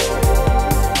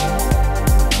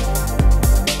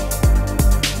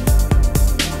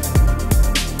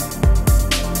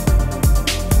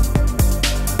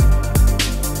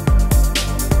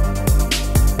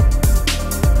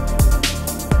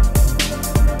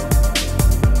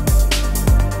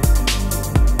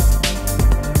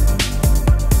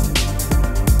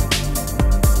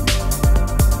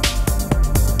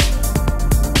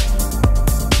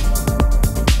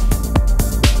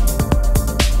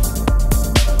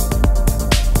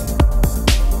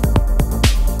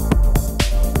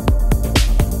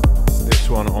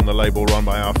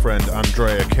 Friend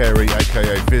Andrea Carey,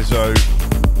 aka Vizzo,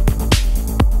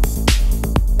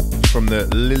 from the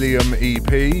Lilyum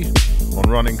EP on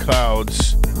Running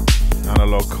Clouds,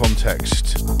 Analog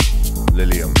Context,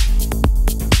 Lilyum.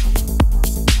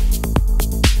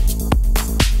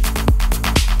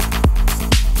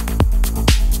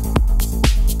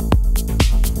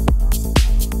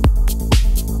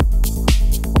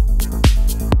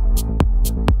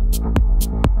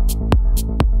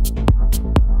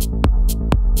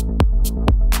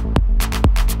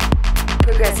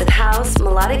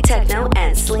 Melodic Techno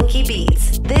and Slinky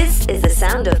Beats. This is the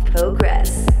sound of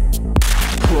PROGREZZ.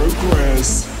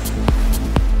 PROGREZZ.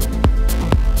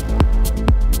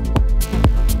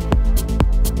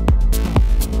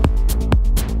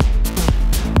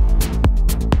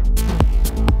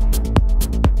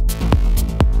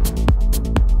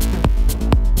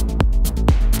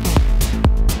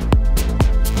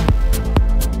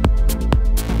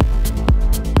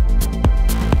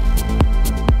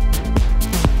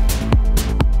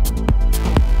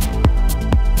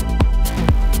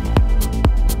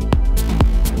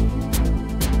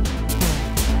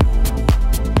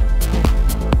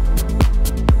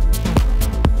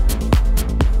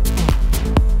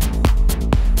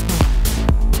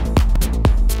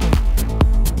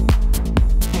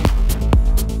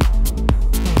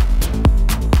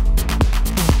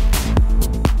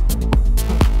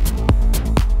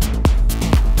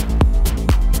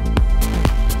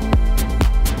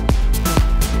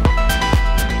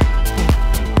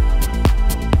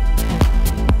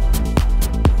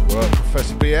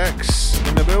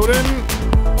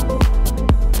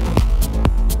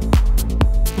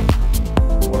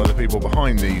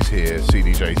 find these here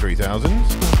CDJ 3000s.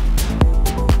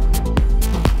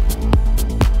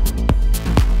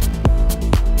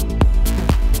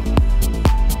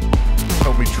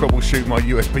 Helped me troubleshoot my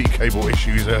USB cable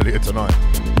issues earlier tonight.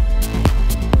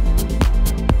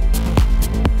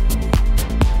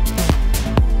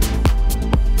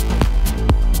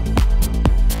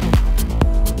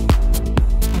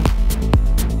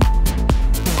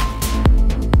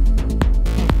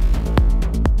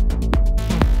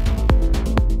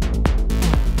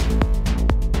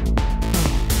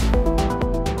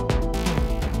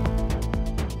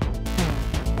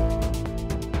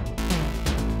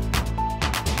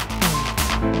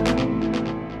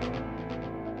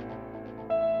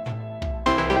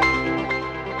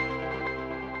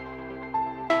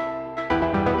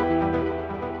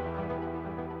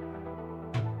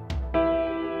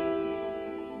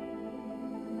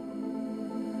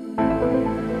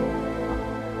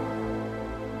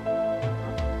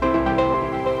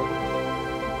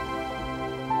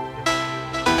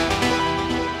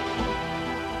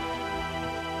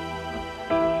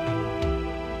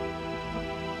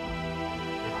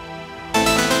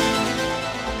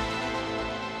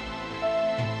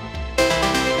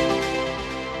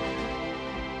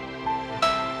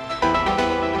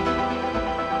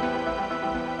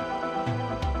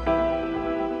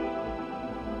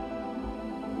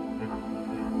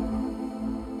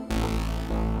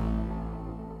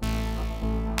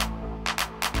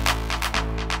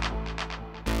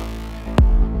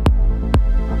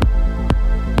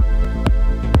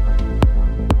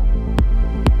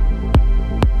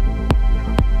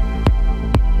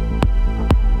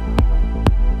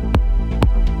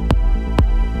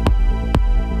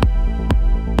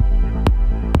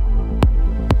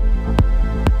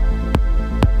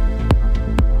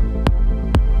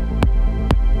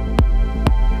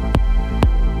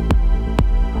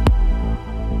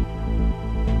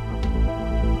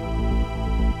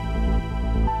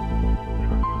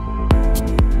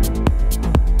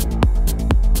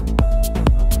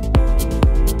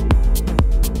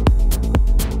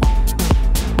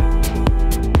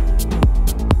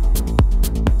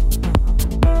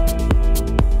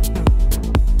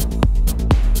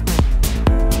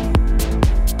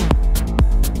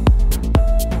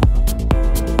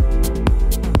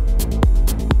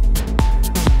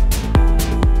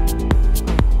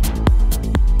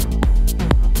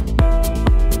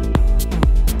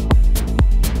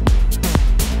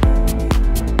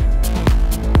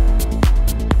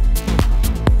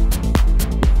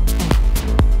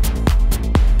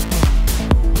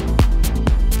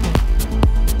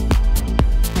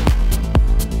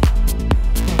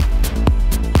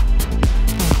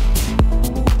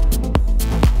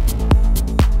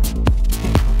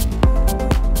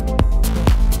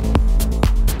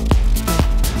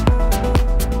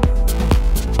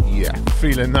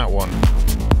 Feeling that one.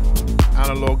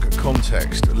 Analog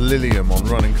Context, Lilyum on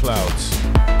Running Clouds.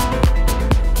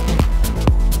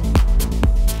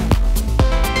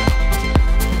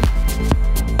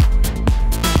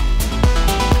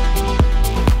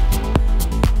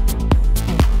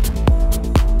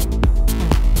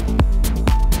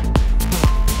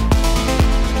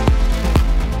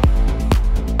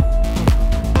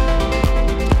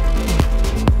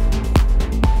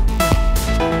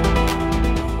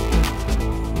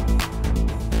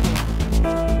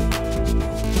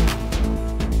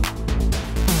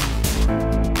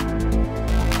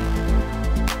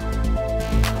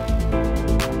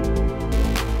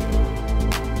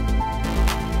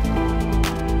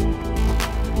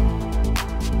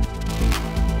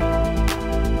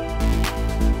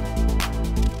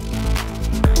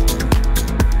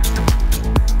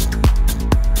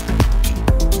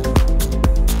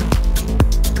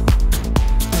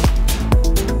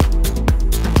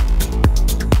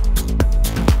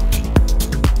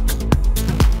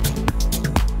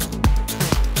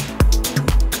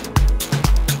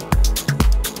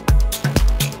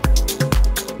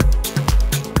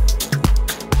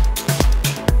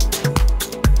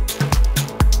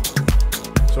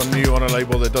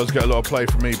 Does get a lot of play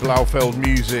from me. Blaufield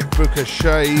Music, Booka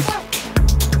Shade,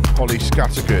 Holly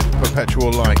Scattergood,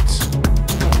 Perpetual Lights.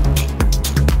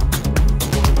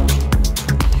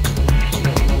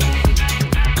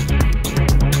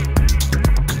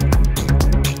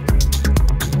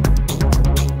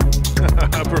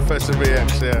 Professor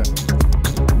VX, yeah.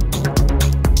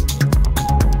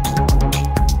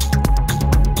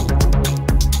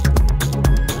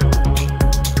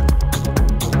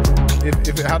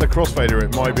 If it had a crossfader,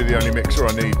 it might be the only mixer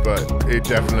I need, but it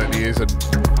definitely isn't,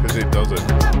 because it doesn't.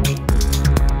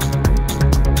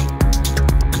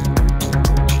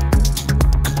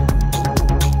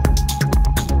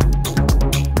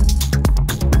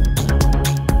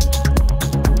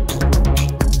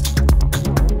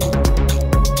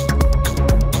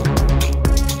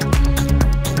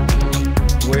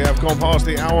 gone past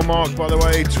the hour mark, by the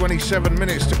way. 27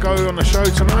 minutes to go on the show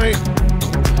tonight.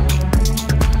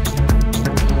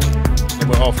 And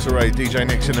we're off to Ray. DJ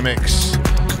Nick's in the mix.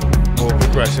 More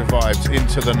progressive vibes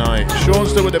into the night. Sean's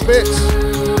still with the bits.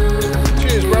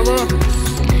 Cheers, brother.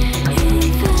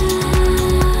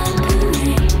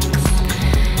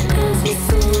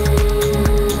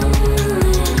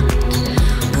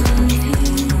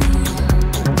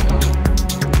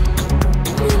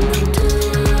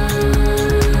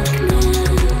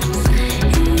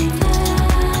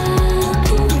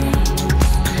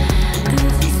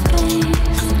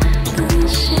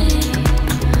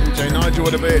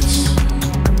 With the bits.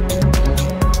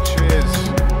 Cheers.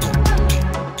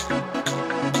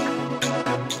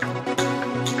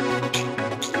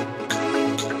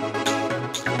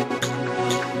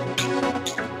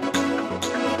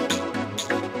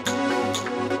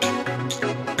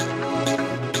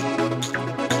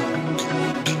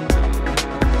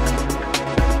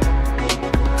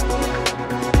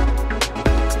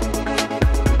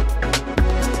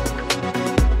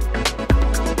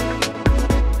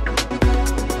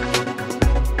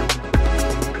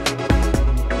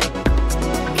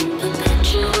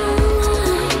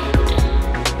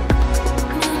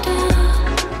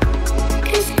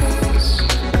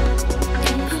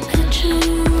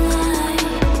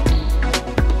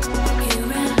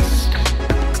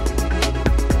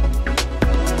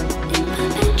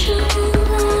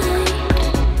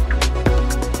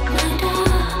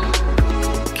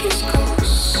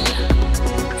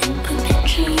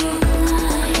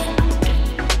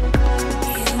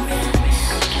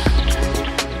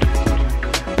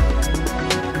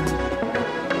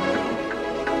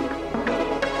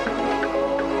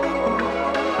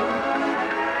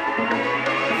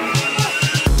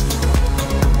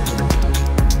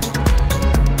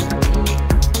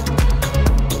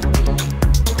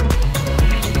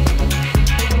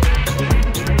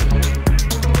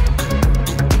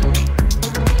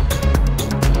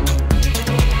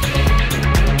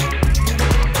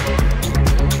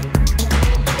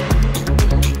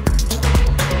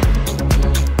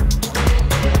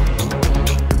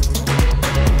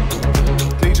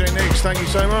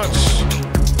 So much.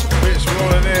 Bits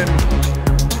rolling in.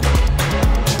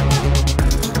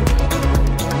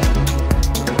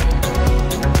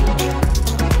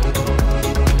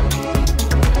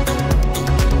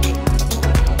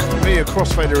 For me, a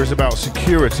crossfader is about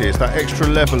security. It's that extra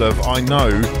level of I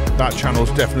know that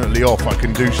channel's definitely off. I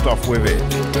can do stuff with it.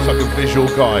 It's like a visual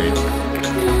guide.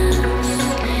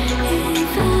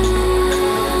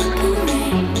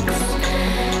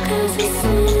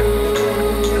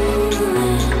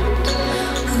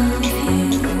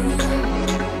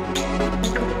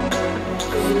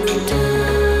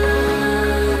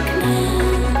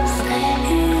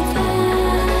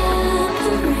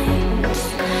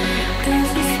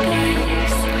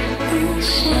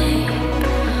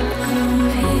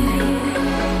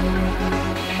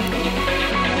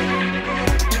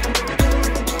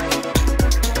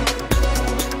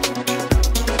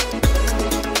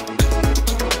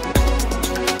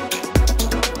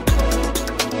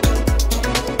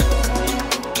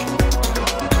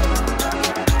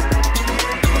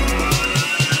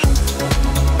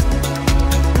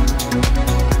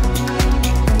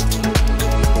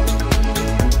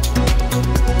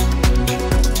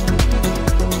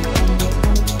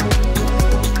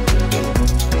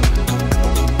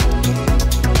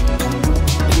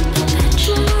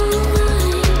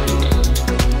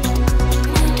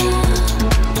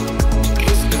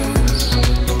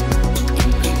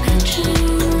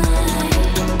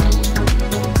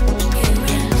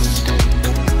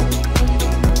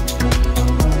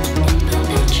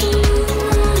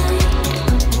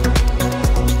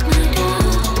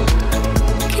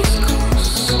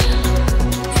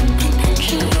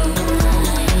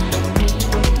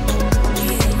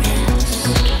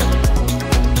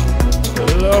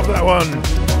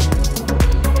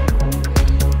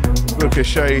 Booka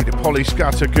Shade, Polly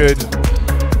Scattergood,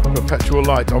 Perpetual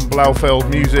Light on Blaufield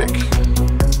Music.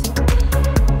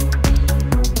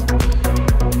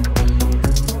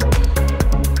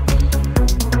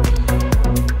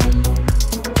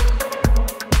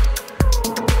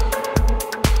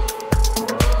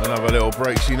 Another little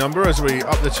breaksy number as we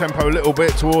up the tempo a little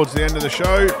bit towards the end of the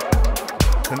show.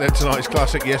 And then tonight's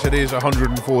classic, yes it is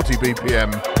 140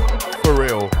 BPM, for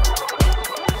real.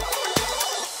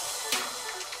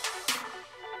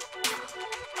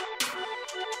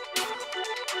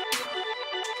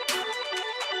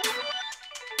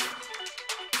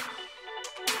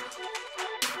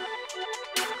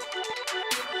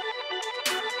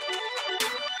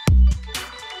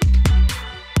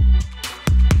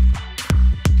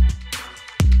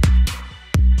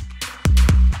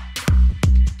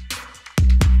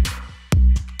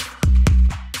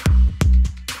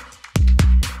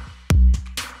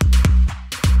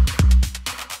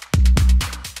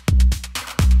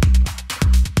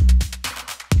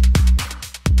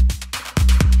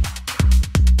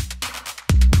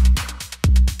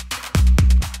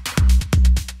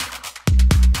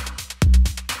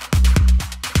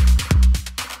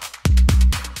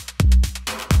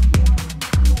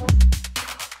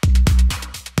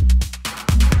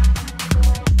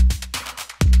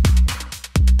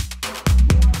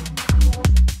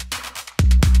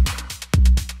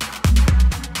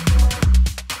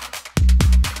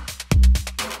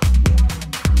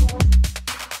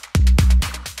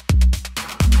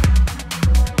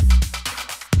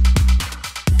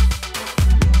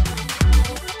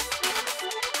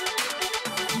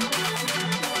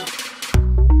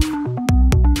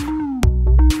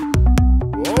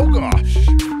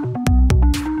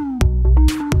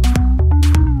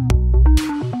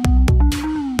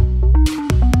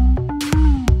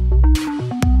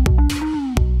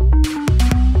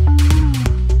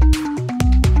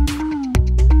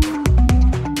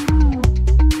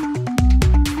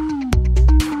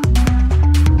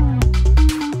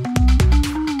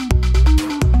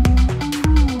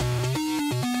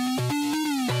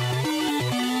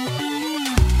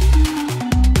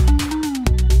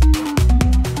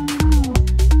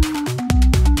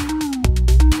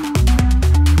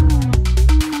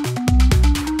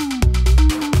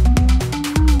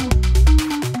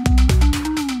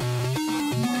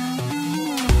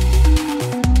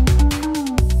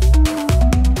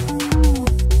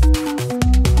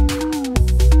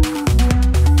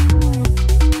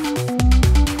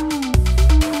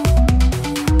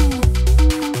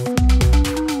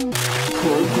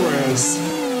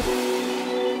 PROGREZZ.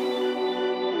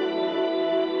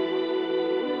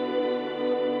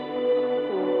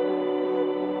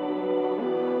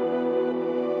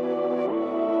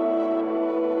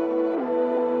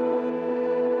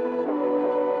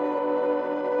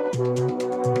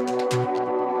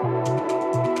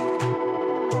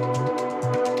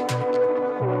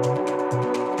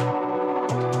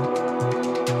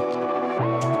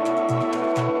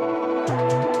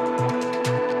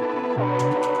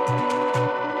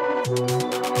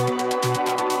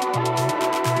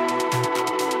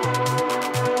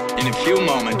 In a few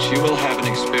moments, you will have an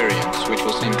experience which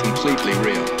will seem completely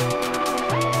real.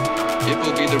 It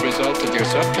will be the result of your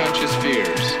subconscious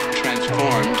fears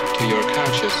transformed to your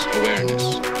conscious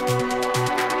awareness.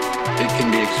 It can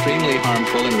be extremely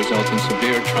harmful and result in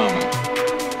severe trauma.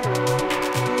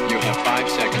 You have 5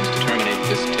 seconds to terminate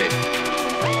this tape.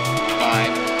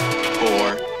 5,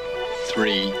 4,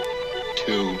 3,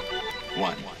 2,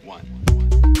 1.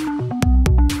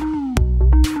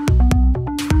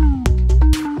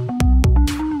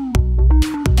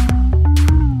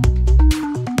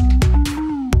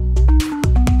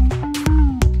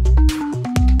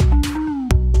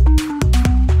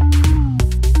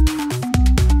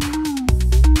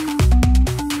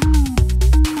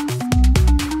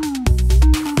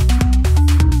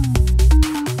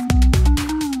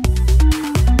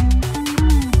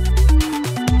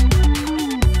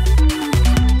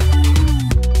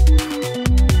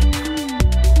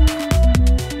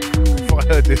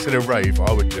 In a rave,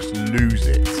 I would just lose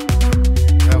it.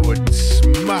 That would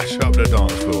smash up the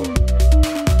dance floor.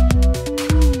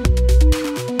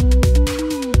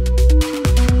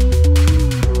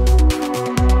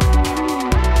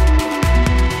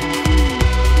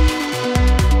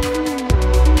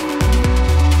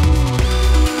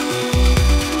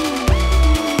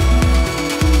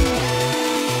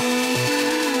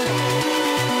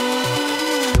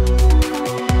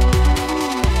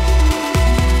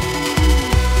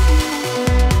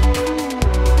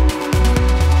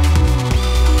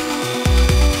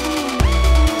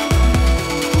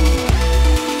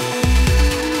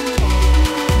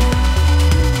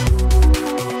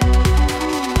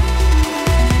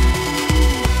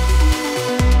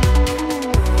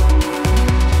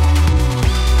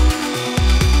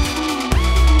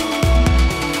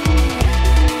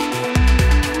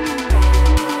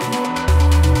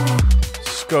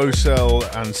 S.C.O.C.E.L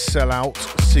and Sell Out,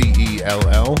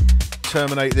 C-E-L-L.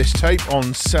 Terminate this tape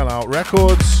on Sell Out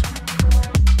Records.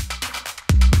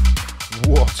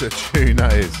 What a tune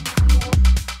that is.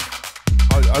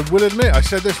 I will admit, I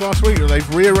said this last week, that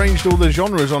they've rearranged all the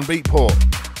genres on Beatport.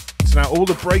 So now all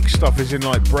the break stuff is in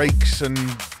like breaks and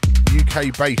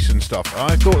UK bass and stuff.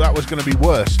 I thought that was going to be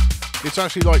worse. It's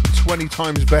actually like 20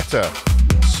 times better.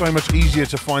 So much easier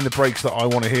to find the breaks that I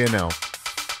want to hear now.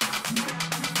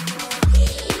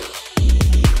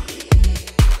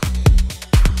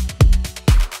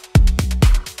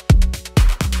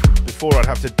 Before I'd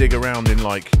have to dig around in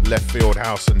like left field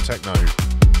house and techno,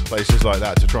 places like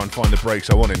that to try and find the breaks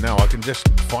I wanted. Now I can just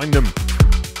find them.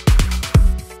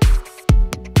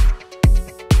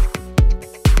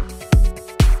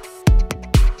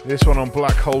 This one on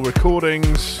Black Hole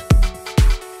Recordings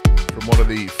from one of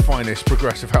the finest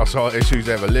progressive house artists who's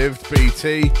ever lived,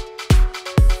 BT.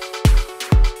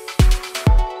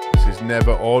 This is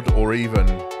Never Odd or Even.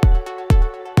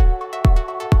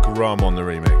 Grum on the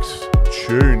remix.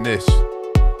 Tune this.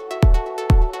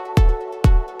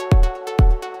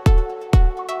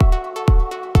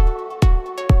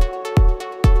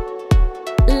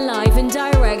 Live and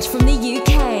direct from the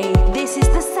UK, this is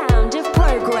the sound of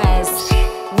PROGREZZ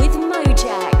with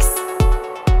Mojax.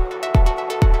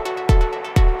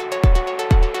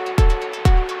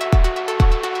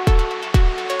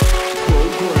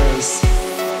 PROGREZZ.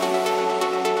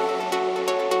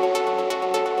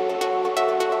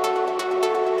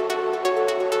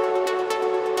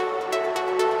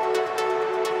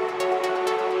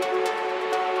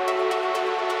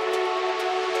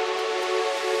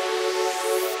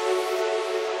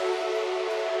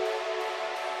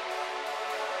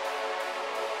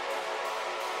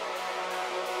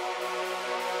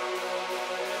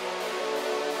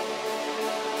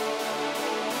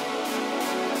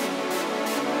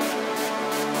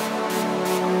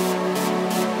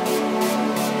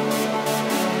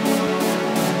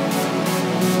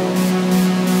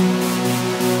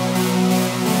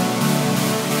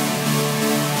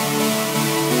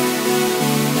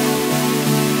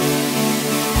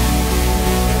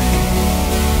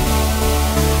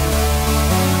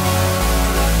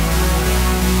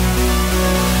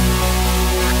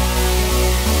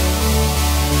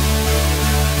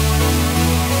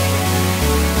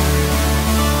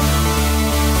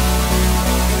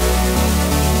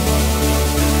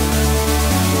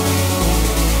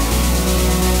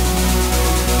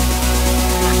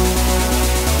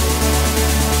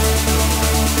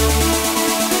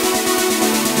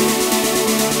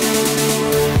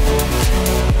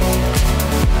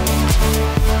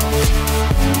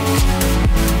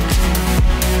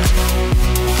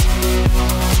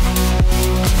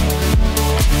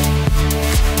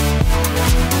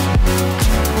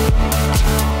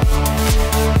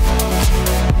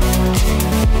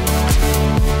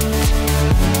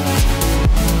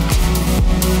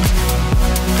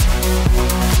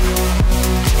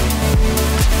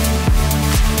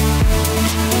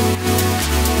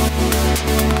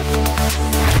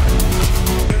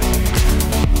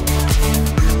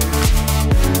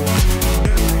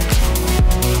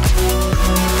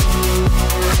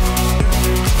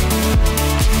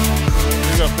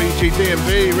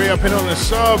 V, re-upping on the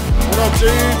sub. What up,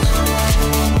 dude?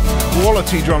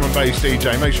 Quality drum and bass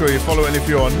DJ. Make sure you follow it if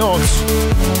you are not.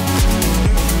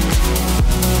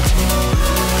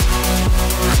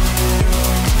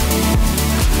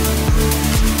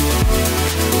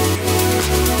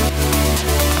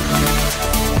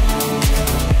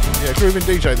 Yeah, Grooving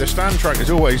DJ. The stand track is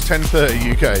always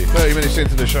 10:30 UK, 30 minutes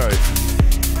into the show.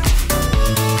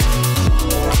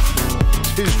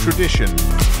 It's his tradition.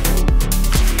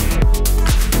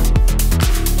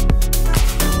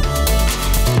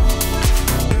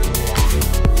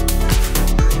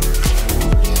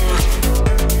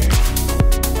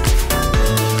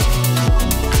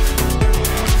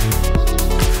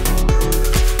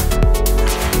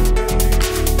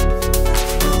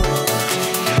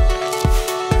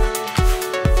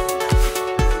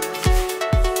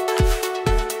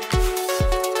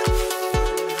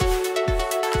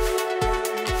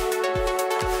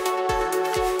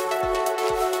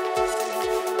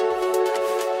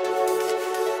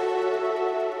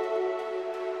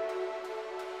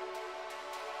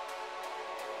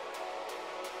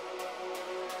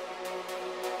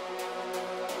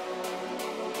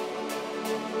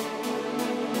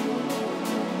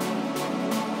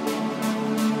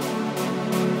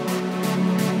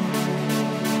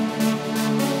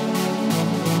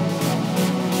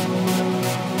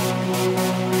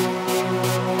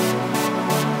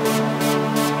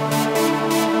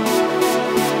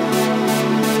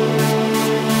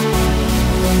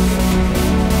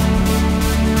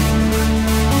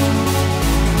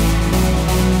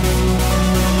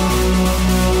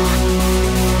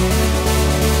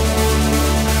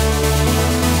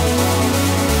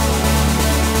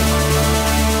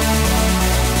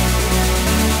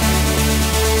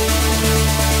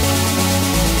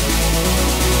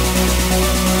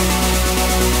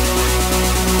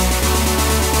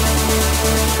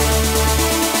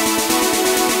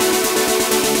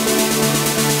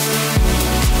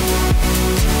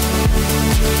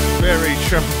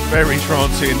 Very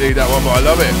trancey indeed, that one, but I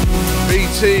love it.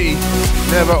 BT,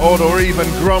 Never Odd or Even,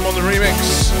 Grum on the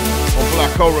remix on Black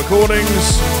Hole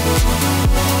Recordings.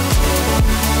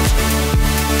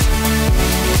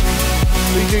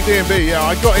 BGD&B, yeah,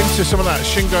 I got into some of that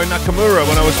Shingo Nakamura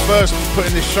when I was first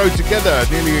putting this show together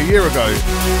nearly a year ago.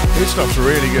 His stuff's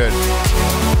really good.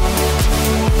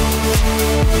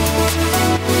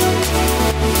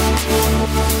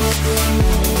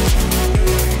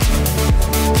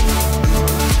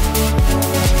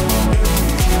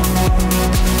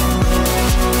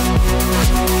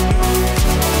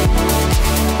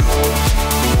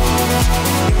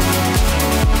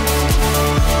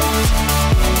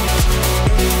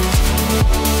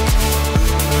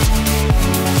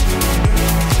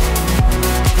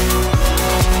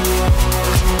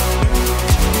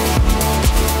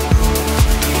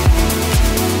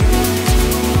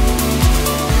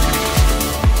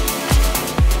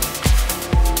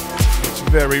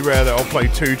 Very rare that I'll play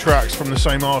two tracks from the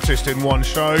same artist in one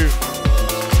show,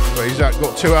 but he's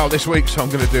got two out this week, so I'm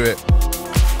going to do it.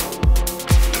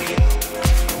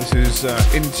 This is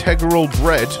Integral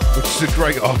Bread, which is a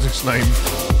great artist name.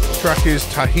 The track is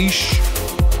Tahish,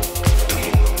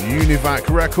 Univac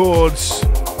Records,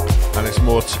 and it's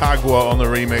Morttagua on the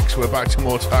remix. We're back to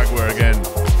Morttagua again.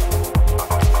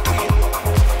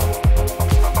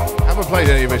 Haven't played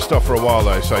any of his stuff for a while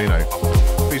though, so you know.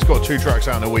 He's got two tracks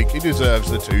out in a week. He deserves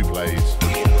the two plays.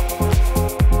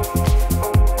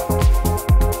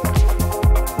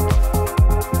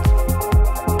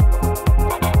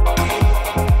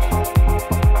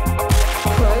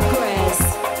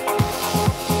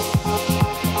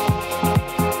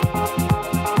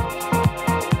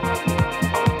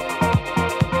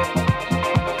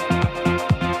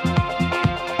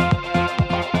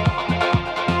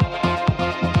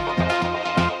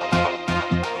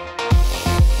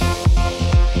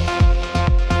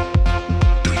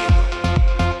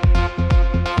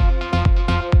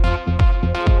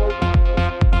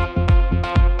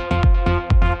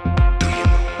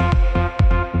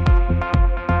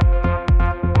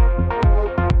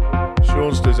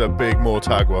 A big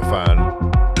Morttagua fan.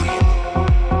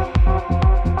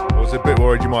 I was a bit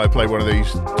worried you might have played one of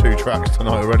these two tracks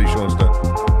tonight already, Seanster.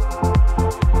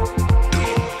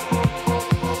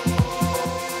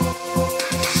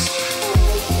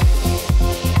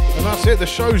 And that's it, the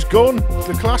show's gone.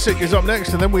 The classic is up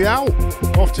next and then we out.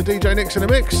 Off to DJ Nick's in a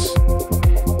mix.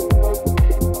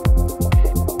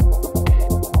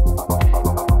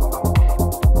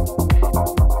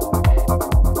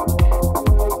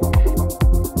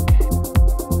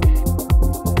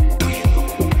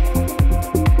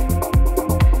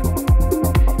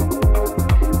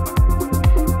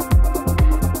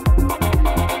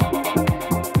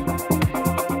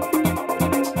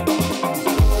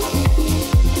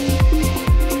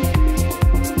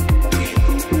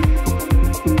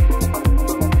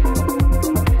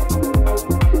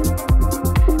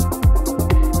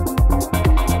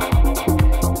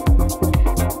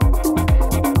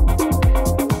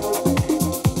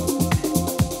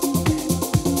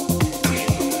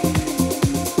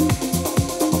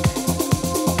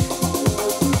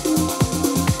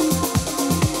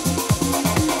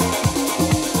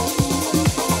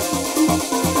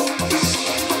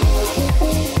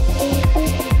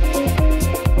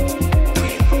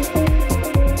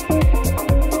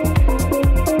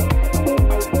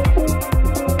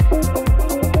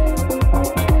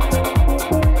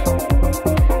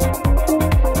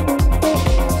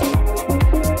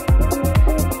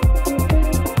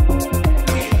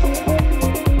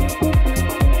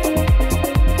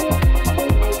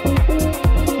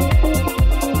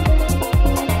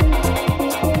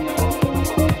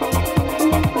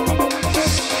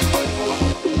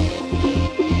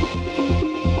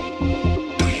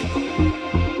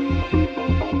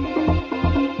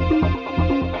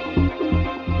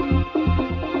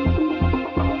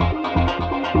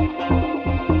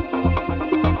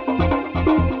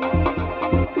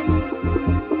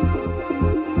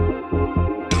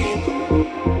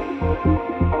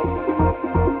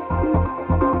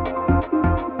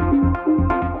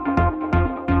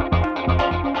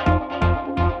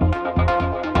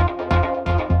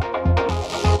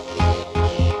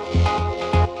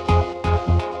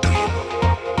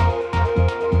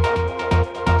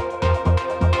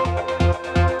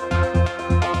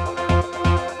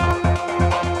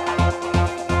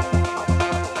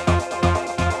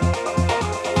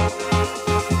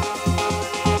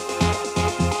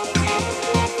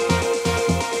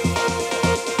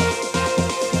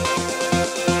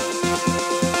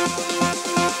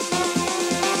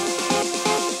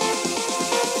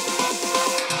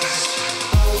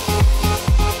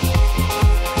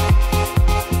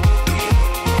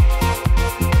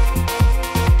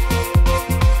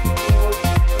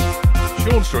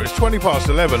 20 past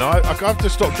 11. I have to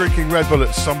stop drinking Red Bull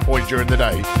at some point during the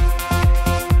day.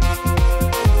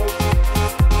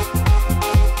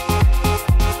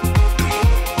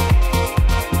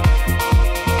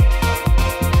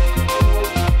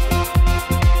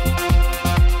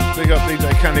 Big up DJ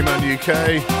Candyman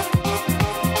UK.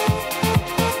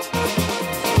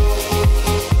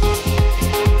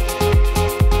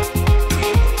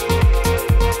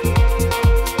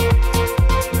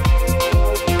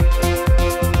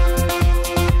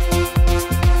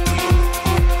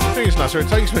 So it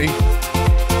takes me,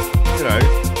 you know,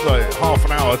 like half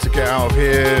an hour to get out of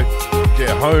here, get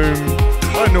home.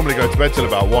 I don't normally go to bed till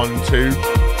about 1, 2,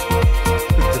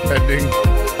 depending.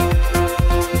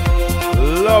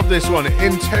 Love this one,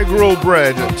 Integral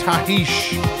Bread,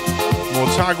 Tahish,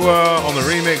 Morttagua on the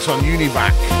remix on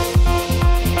Univac.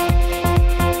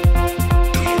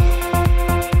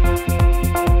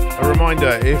 A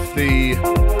reminder,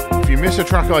 if you miss a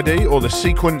track ID or the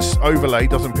sequence overlay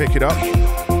doesn't pick it up,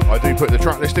 I do put the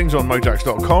track listings on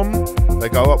mojax.com. They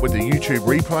go up with the YouTube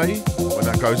replay when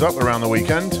that goes up around the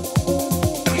weekend.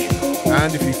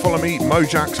 And if you follow me,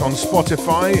 Mojax, on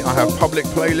Spotify, I have public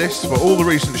playlists for all the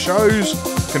recent shows,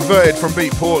 converted from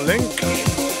Beatport link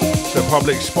to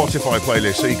public Spotify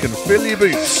playlist so you can fill your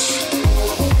boots.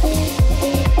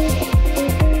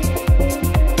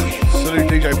 Salute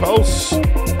DJ Pulse.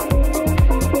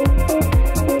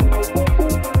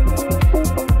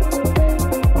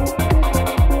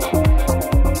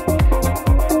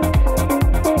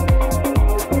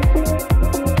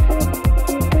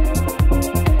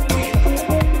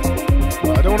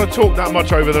 Talk that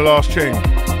much over the last tune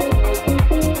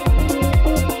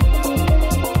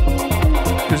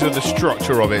because of the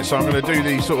structure of it, so I'm going to do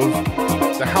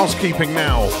the housekeeping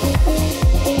now.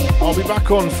 I'll be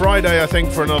back on Friday, I think,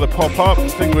 for another pop-up. I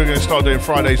think we're going to start doing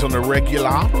Fridays on the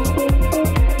regular,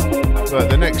 but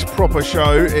the next proper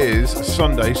show is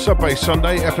Sunday, Sub-Bass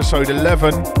Sunday, episode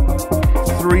 11.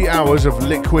 3 hours of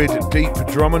liquid deep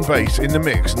drum and bass in the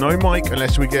mix, no mic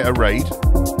unless we get a raid.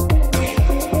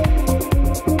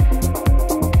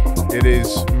 It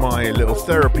is my little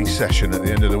therapy session at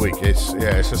the end of the week. It's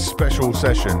a special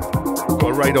session. Got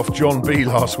a raid off John B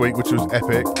last week, which was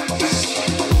epic.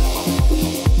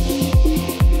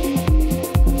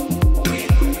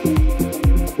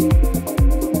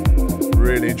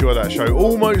 Really enjoy that show,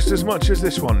 almost as much as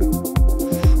this one.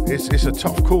 It's a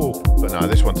tough call, but no,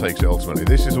 this one takes it ultimately.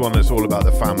 This is the one that's all about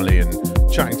the family and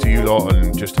chatting to you lot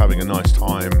and just having a nice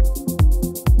time,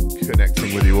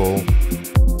 connecting with you all.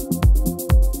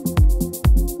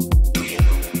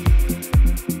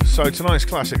 So tonight's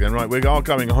classic then, right? We are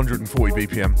going 140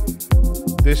 BPM.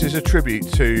 This is a tribute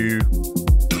to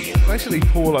basically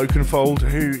Paul Oakenfold,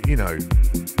 who, you know,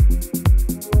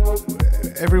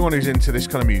 everyone who's into this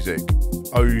kind of music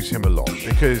owes him a lot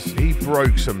because he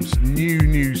broke some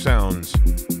new sounds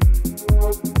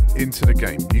into the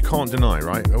game. You can't deny,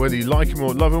 right? Whether you like him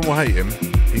or love him or hate him,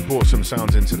 he brought some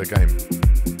sounds into the game.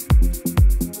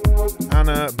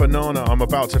 Anna Banana, I'm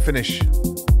about to finish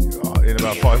in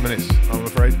about 5 minutes, I'm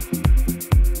afraid.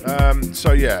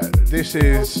 So yeah, this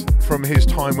is from his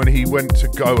time when he went to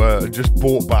Goa and just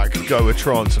brought back Goa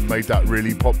Trance and made that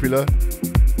really popular.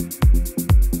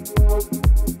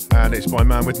 And it's by a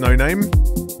man with no name.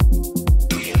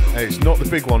 It's not the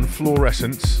big one,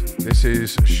 Fluorescence. This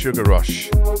is Sugar Rush.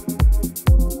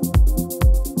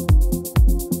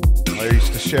 I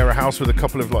used to share a house with a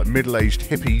couple of like middle-aged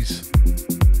hippies,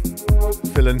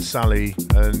 Phil and Sally,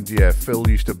 and yeah, Phil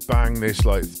used to bang this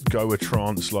like Goa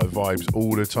trance like vibes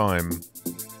all the time.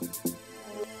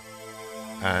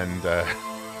 And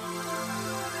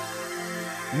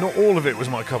not all of it was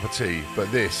my cup of tea,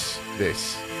 but this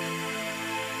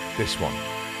one.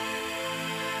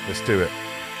 Let's do it.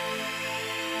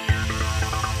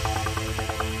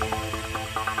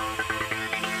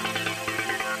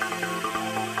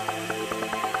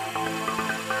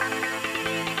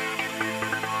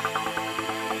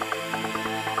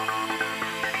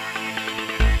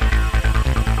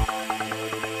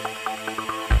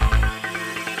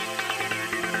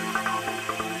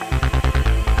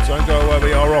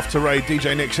 We are off to raid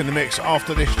DJ Nick's in the mix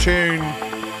after this tune.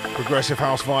 Progressive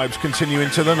house vibes continue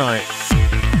into the night.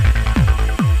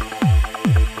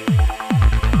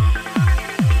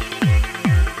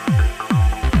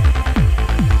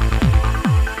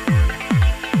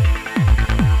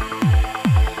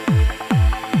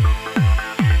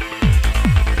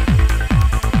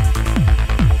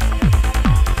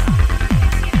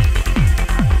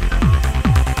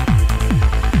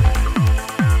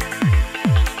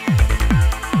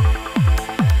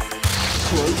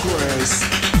 PROGREZZ.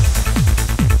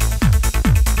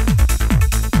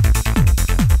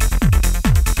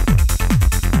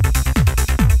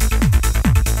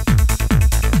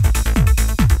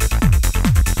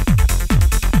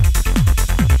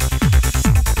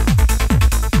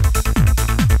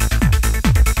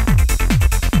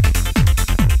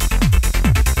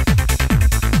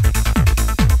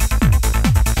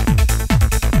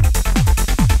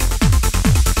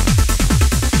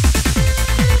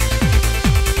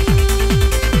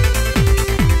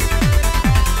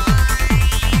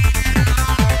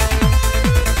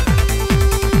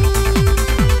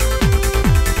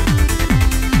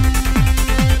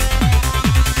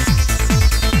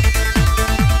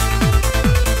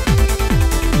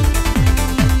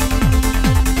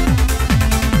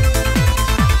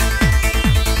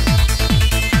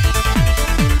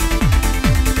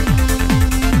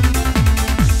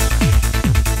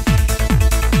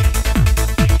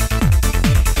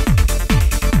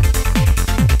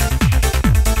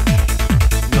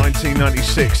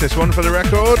 this one for the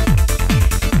record.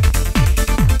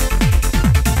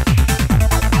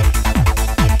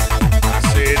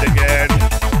 I see it again.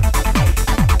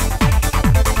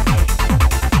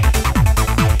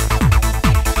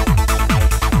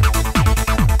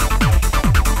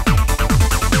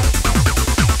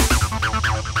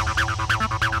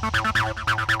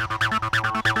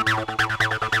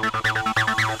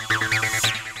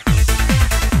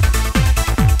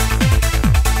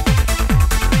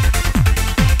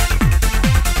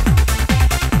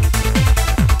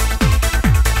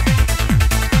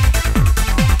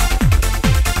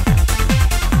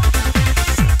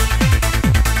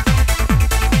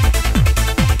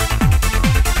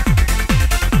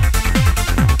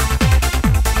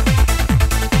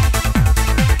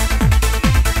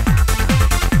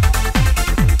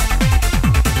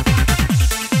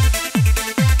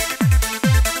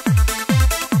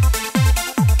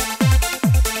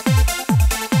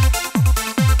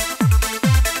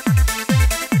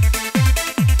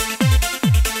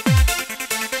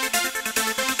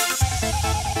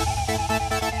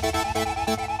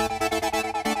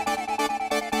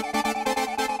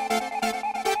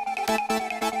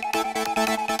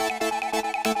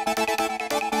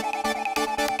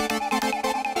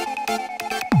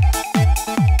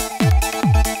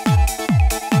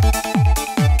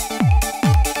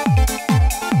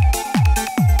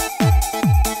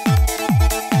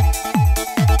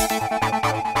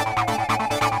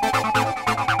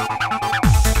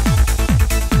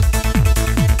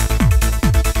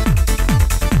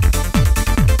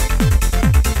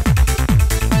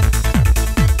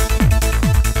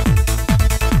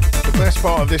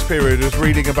 This period was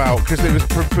reading about, because it was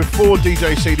before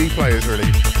DJ CD players really,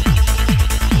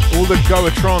 all the Goa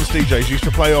trance DJs used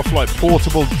to play off like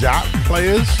portable DAT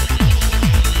players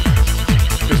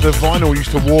because the vinyl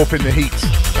used to warp in the heat.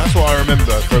 That's what I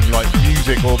remember from like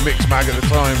Music or Mixmag at the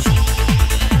time.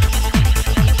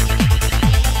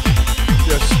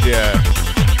 Just, yeah,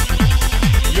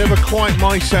 never quite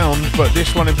my sound, but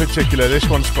this one in particular, this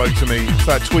one spoke to me. It's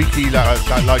that tweaky,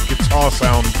 that like guitar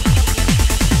sound.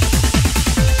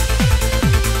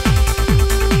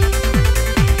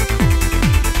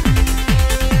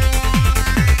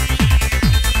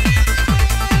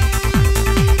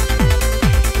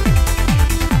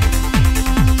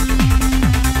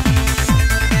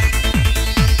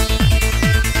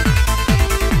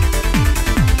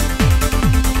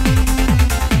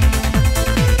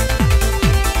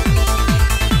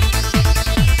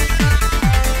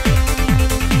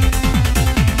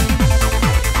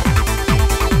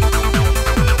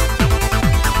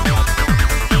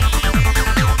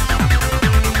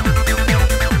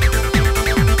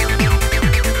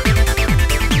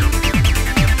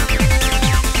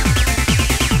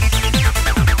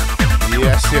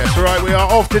 Right, we are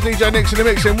off to DJ Nick's in the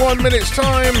Mix in 1 minute's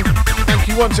time. Thank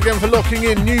you once again for locking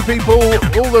in new people,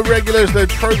 all the regulars, the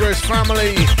PROGREZZ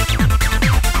family.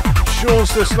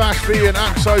 Seanster /V and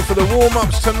AETHO for the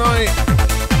warm-ups tonight.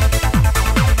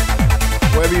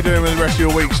 Whatever you're doing with the rest of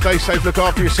your week, stay safe, look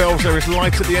after yourselves. There is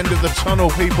light at the end of the tunnel,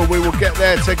 people. We will get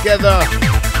there together.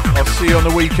 I'll see you on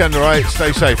the weekend, all right?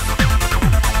 Stay safe.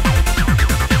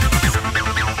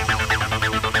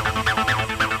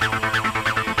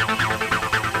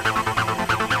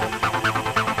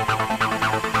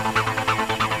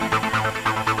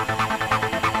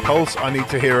 Pulse, I need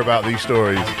to hear about these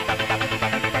stories.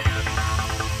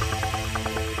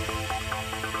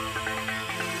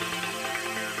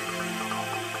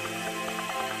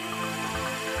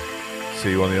 See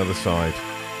you on the other side.